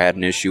I've never had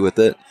an issue with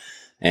it,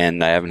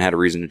 and I haven't had a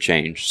reason to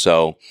change.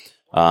 So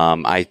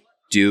I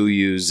do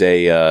use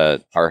our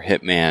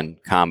Hitman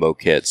combo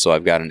kit. So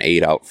I've got an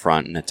 8 out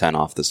front and a 10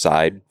 off the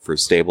side for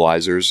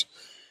stabilizers.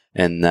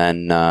 And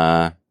then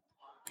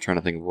trying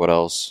to think of what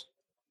else.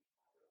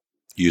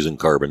 Using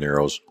carbon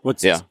arrows.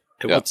 What's the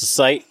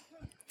site?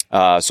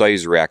 So I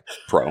use React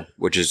Pro,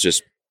 which is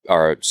just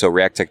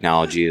React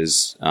Technology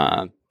is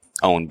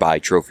owned by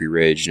Trophy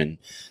Ridge, and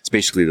it's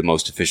basically the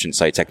most efficient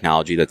sight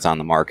technology that's on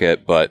the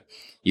market. But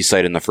you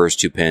sight in the first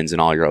 2 pins, and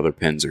all your other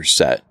pins are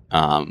set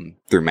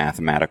through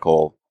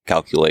mathematical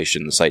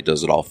calculation. The site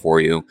does it all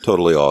for you.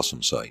 Totally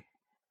awesome site.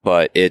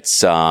 But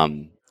it's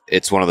one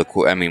of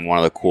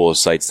the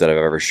coolest sites that I've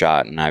ever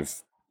shot, and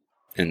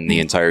in the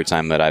entire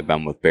time that I've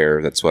been with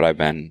Bear, that's what I've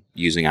been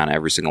using on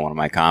every single one of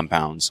my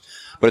compounds.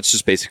 But it's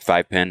just basic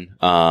 5-pin.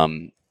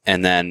 And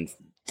then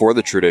for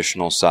the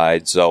traditional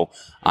side, so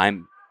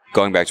I'm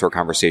going back to our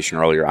conversation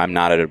earlier, I'm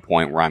not at a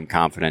point where I'm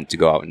confident to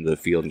go out into the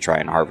field and try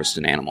and harvest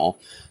an animal.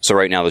 So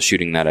right now the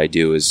shooting that I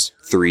do is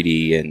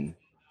 3D and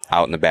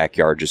out in the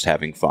backyard just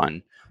having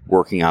fun,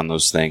 working on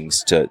those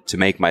things to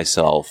make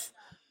myself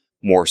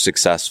more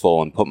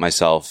successful and put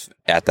myself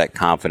at that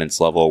confidence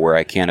level where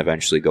I can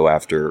eventually go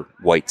after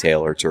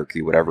whitetail or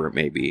turkey, whatever it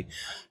may be.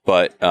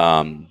 But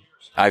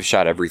I've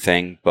shot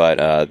everything,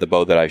 but the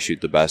bow that I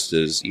shoot the best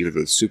is either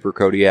the Super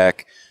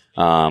Kodiak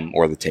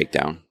or the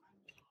Takedown.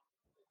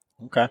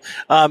 Okay.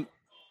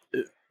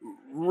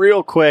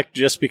 Real quick,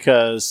 just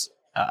because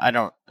I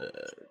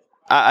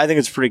think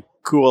it's a pretty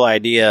cool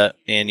idea,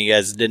 and you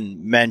guys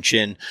didn't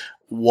mention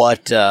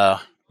what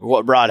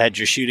broadheads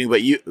you're shooting,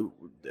 but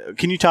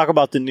can you talk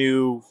about the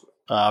new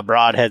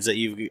broadheads that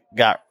you've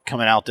got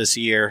coming out this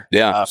year?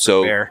 Yeah,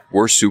 so Bear?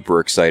 We're super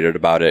excited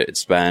about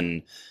it.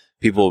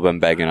 People have been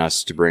begging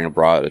us to bring a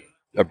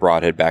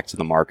broadhead back to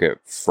the market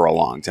for a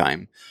long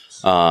time.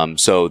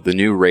 So the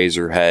new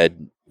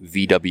Razorhead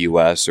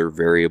VWS, or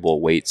variable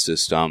weight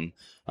system,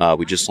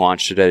 we just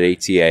launched it at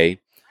ATA.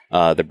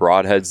 The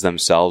broadheads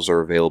themselves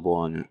are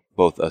available in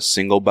both a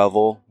single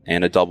bevel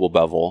and a double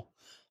bevel.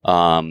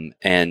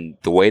 And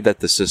the way that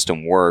the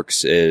system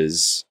works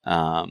is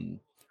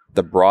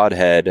the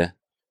broadhead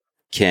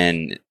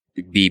can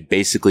be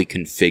basically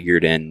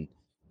configured in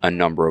a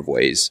number of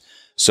ways.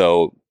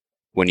 So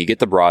when you get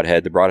the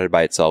broadhead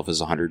by itself is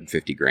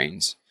 150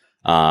 grains.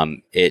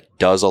 It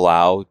does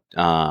allow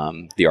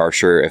the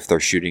archer, if they're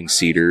shooting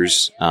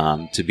cedars,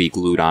 to be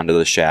glued onto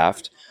the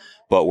shaft.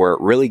 But where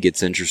it really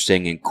gets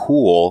interesting and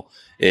cool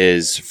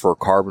is for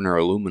carbon or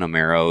aluminum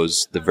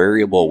arrows, the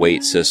variable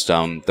weight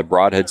system, the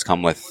broadheads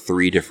come with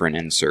 3 different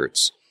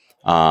inserts.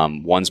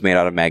 One's made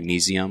out of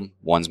magnesium,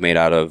 one's made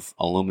out of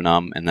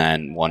aluminum, and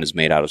then one is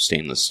made out of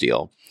stainless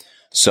steel.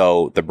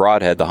 So the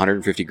broadhead, the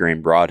 150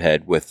 grain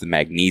broadhead with the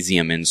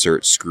magnesium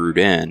insert screwed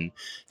in,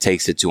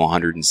 takes it to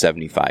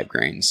 175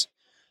 grains.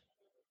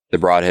 The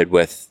broadhead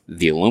with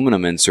the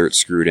aluminum insert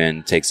screwed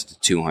in takes it to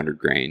 200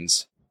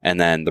 grains. And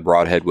then the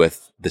broadhead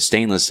with the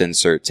stainless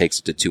insert takes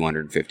it to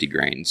 250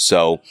 grains.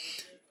 So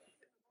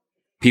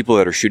people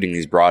that are shooting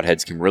these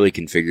broadheads can really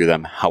configure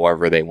them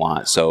however they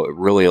want. So it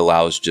really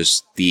allows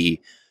just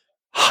the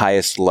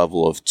highest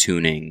level of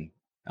tuning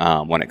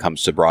when it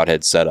comes to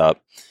broadhead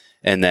setup.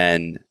 And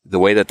then the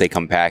way that they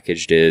come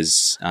packaged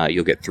is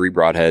you'll get 3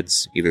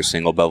 broadheads, either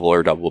single bevel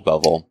or double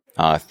bevel,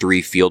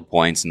 3 field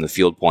points, and the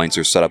field points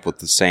are set up with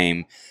the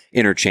same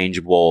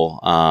interchangeable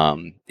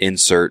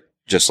insert,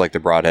 just like the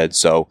broadhead.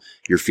 So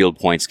your field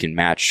points can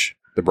match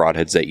the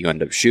broadheads that you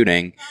end up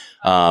shooting.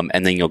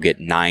 And then you'll get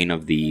 9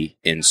 of the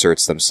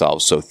inserts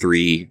themselves. So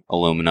 3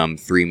 aluminum,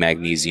 3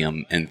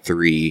 magnesium, and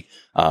 3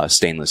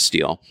 stainless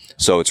steel.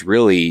 So it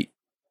really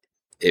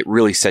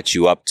sets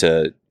you up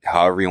to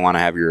however you want to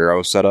have your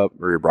arrow set up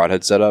or your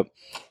broadhead set up.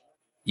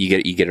 You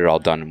get it all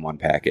done in one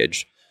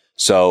package.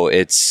 So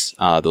it's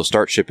they'll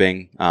start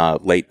shipping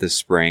late this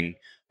spring,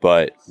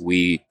 but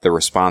the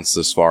response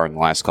this far in the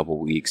last couple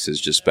of weeks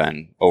has just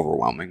been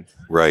overwhelming.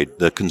 Right.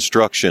 The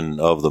construction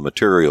of the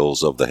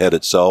materials of the head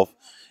itself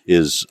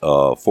is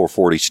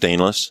 440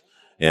 stainless,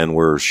 and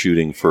we're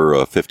shooting for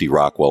a 50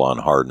 Rockwell on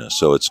hardness.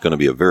 So it's going to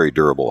be a very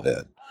durable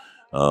head.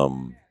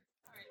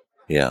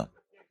 Yeah.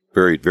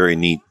 Very, very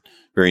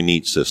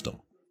neat system.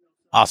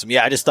 Awesome.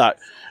 Yeah, I just thought,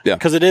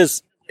 because it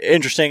is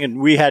interesting, and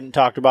we hadn't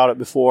talked about it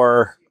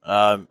before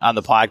on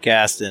the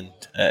podcast, and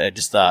I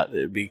just thought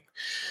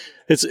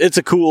it's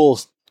a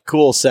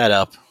cool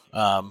setup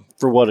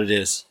for what it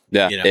is.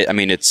 Yeah,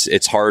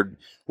 it's hard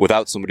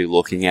without somebody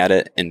looking at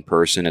it in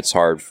person. It's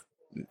hard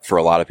for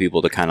a lot of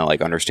people to kind of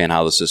like understand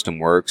how the system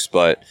works,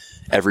 but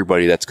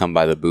everybody that's come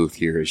by the booth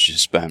here has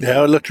just been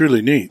it looked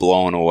really neat,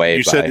 blown away.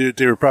 You said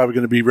they were probably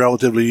going to be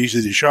relatively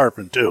easy to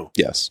sharpen too.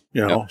 Yes,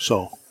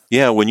 so.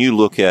 Yeah, when you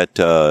look at,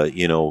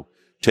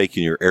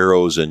 taking your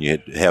arrows and you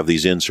have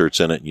these inserts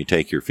in it and you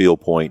take your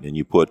field point and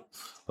you put,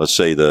 let's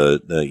say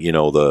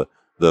the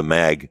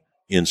mag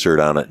insert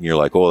on it and you're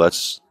like, oh,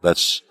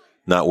 that's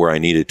not where I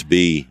need it to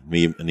be.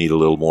 I need a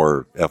little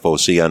more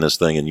FOC on this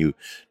thing. And you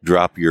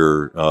drop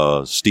your,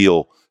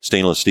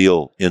 stainless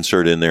steel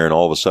insert in there and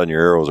all of a sudden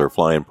your arrows are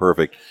flying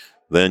perfect.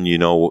 Then,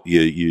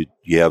 you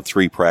have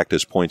 3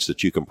 practice points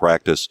that you can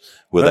practice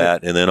with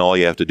that. And then all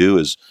you have to do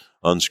is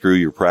unscrew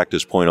your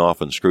practice point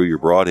off and screw your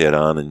broadhead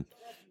on, and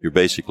you're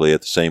basically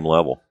at the same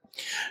level.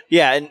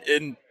 Yeah,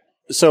 and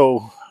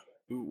so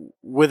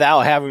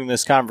without having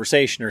this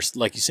conversation, or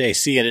like you say,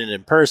 seeing it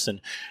in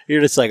person,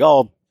 you're just like,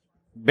 oh,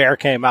 Bear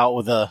came out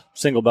with a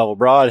single bevel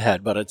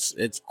broadhead, but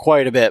it's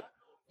quite a bit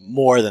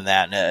more than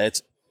that, and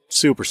it's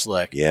super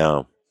slick.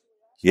 Yeah,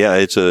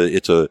 it's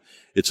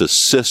a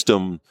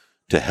system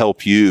to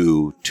help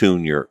you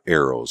tune your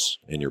arrows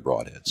and your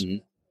broadheads.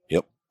 Mm-hmm.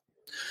 Yep.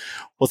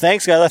 Well,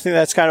 thanks, guys. I think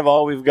that's kind of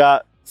all we've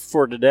got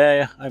for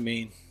today. I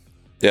mean,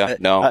 I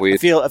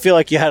feel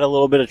like you had a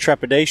little bit of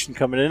trepidation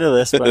coming into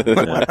this, but it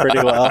went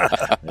pretty well.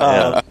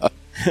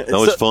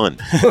 No, it's fun.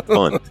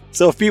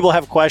 So if people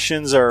have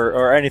questions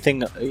or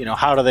anything,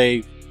 how do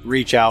they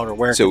reach out, or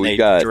where can they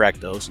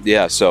direct those?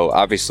 Yeah, so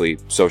obviously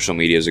social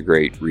media is a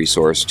great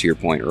resource, to your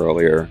point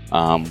earlier.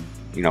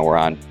 We're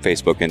on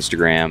Facebook,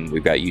 Instagram.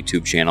 We've got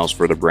YouTube channels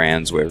for the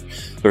brands where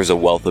there's a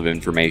wealth of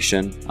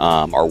information.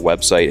 Our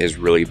website has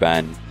really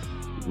been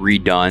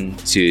redone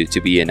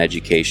to be an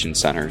education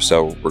center.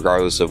 So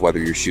regardless of whether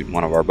you're shooting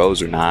one of our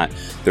bows or not,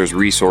 there's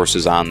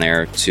resources on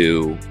there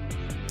to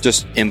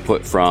just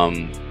input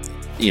from,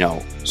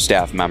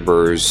 staff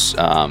members,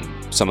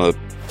 some of the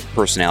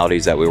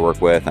personalities that we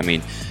work with.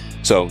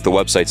 So the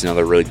website's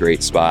another really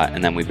great spot.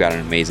 And then we've got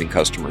an amazing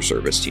customer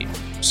service team.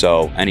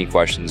 So any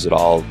questions at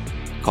all,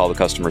 call the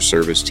customer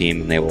service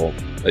team and they will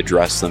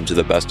address them to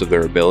the best of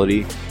their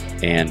ability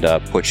and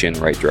put you in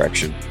the right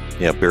direction.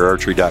 Yeah,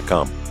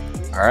 beararchery.com.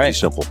 All right. Pretty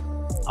simple.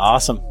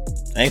 Awesome.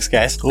 Thanks,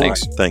 guys. Cool.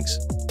 Thanks.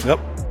 Yep.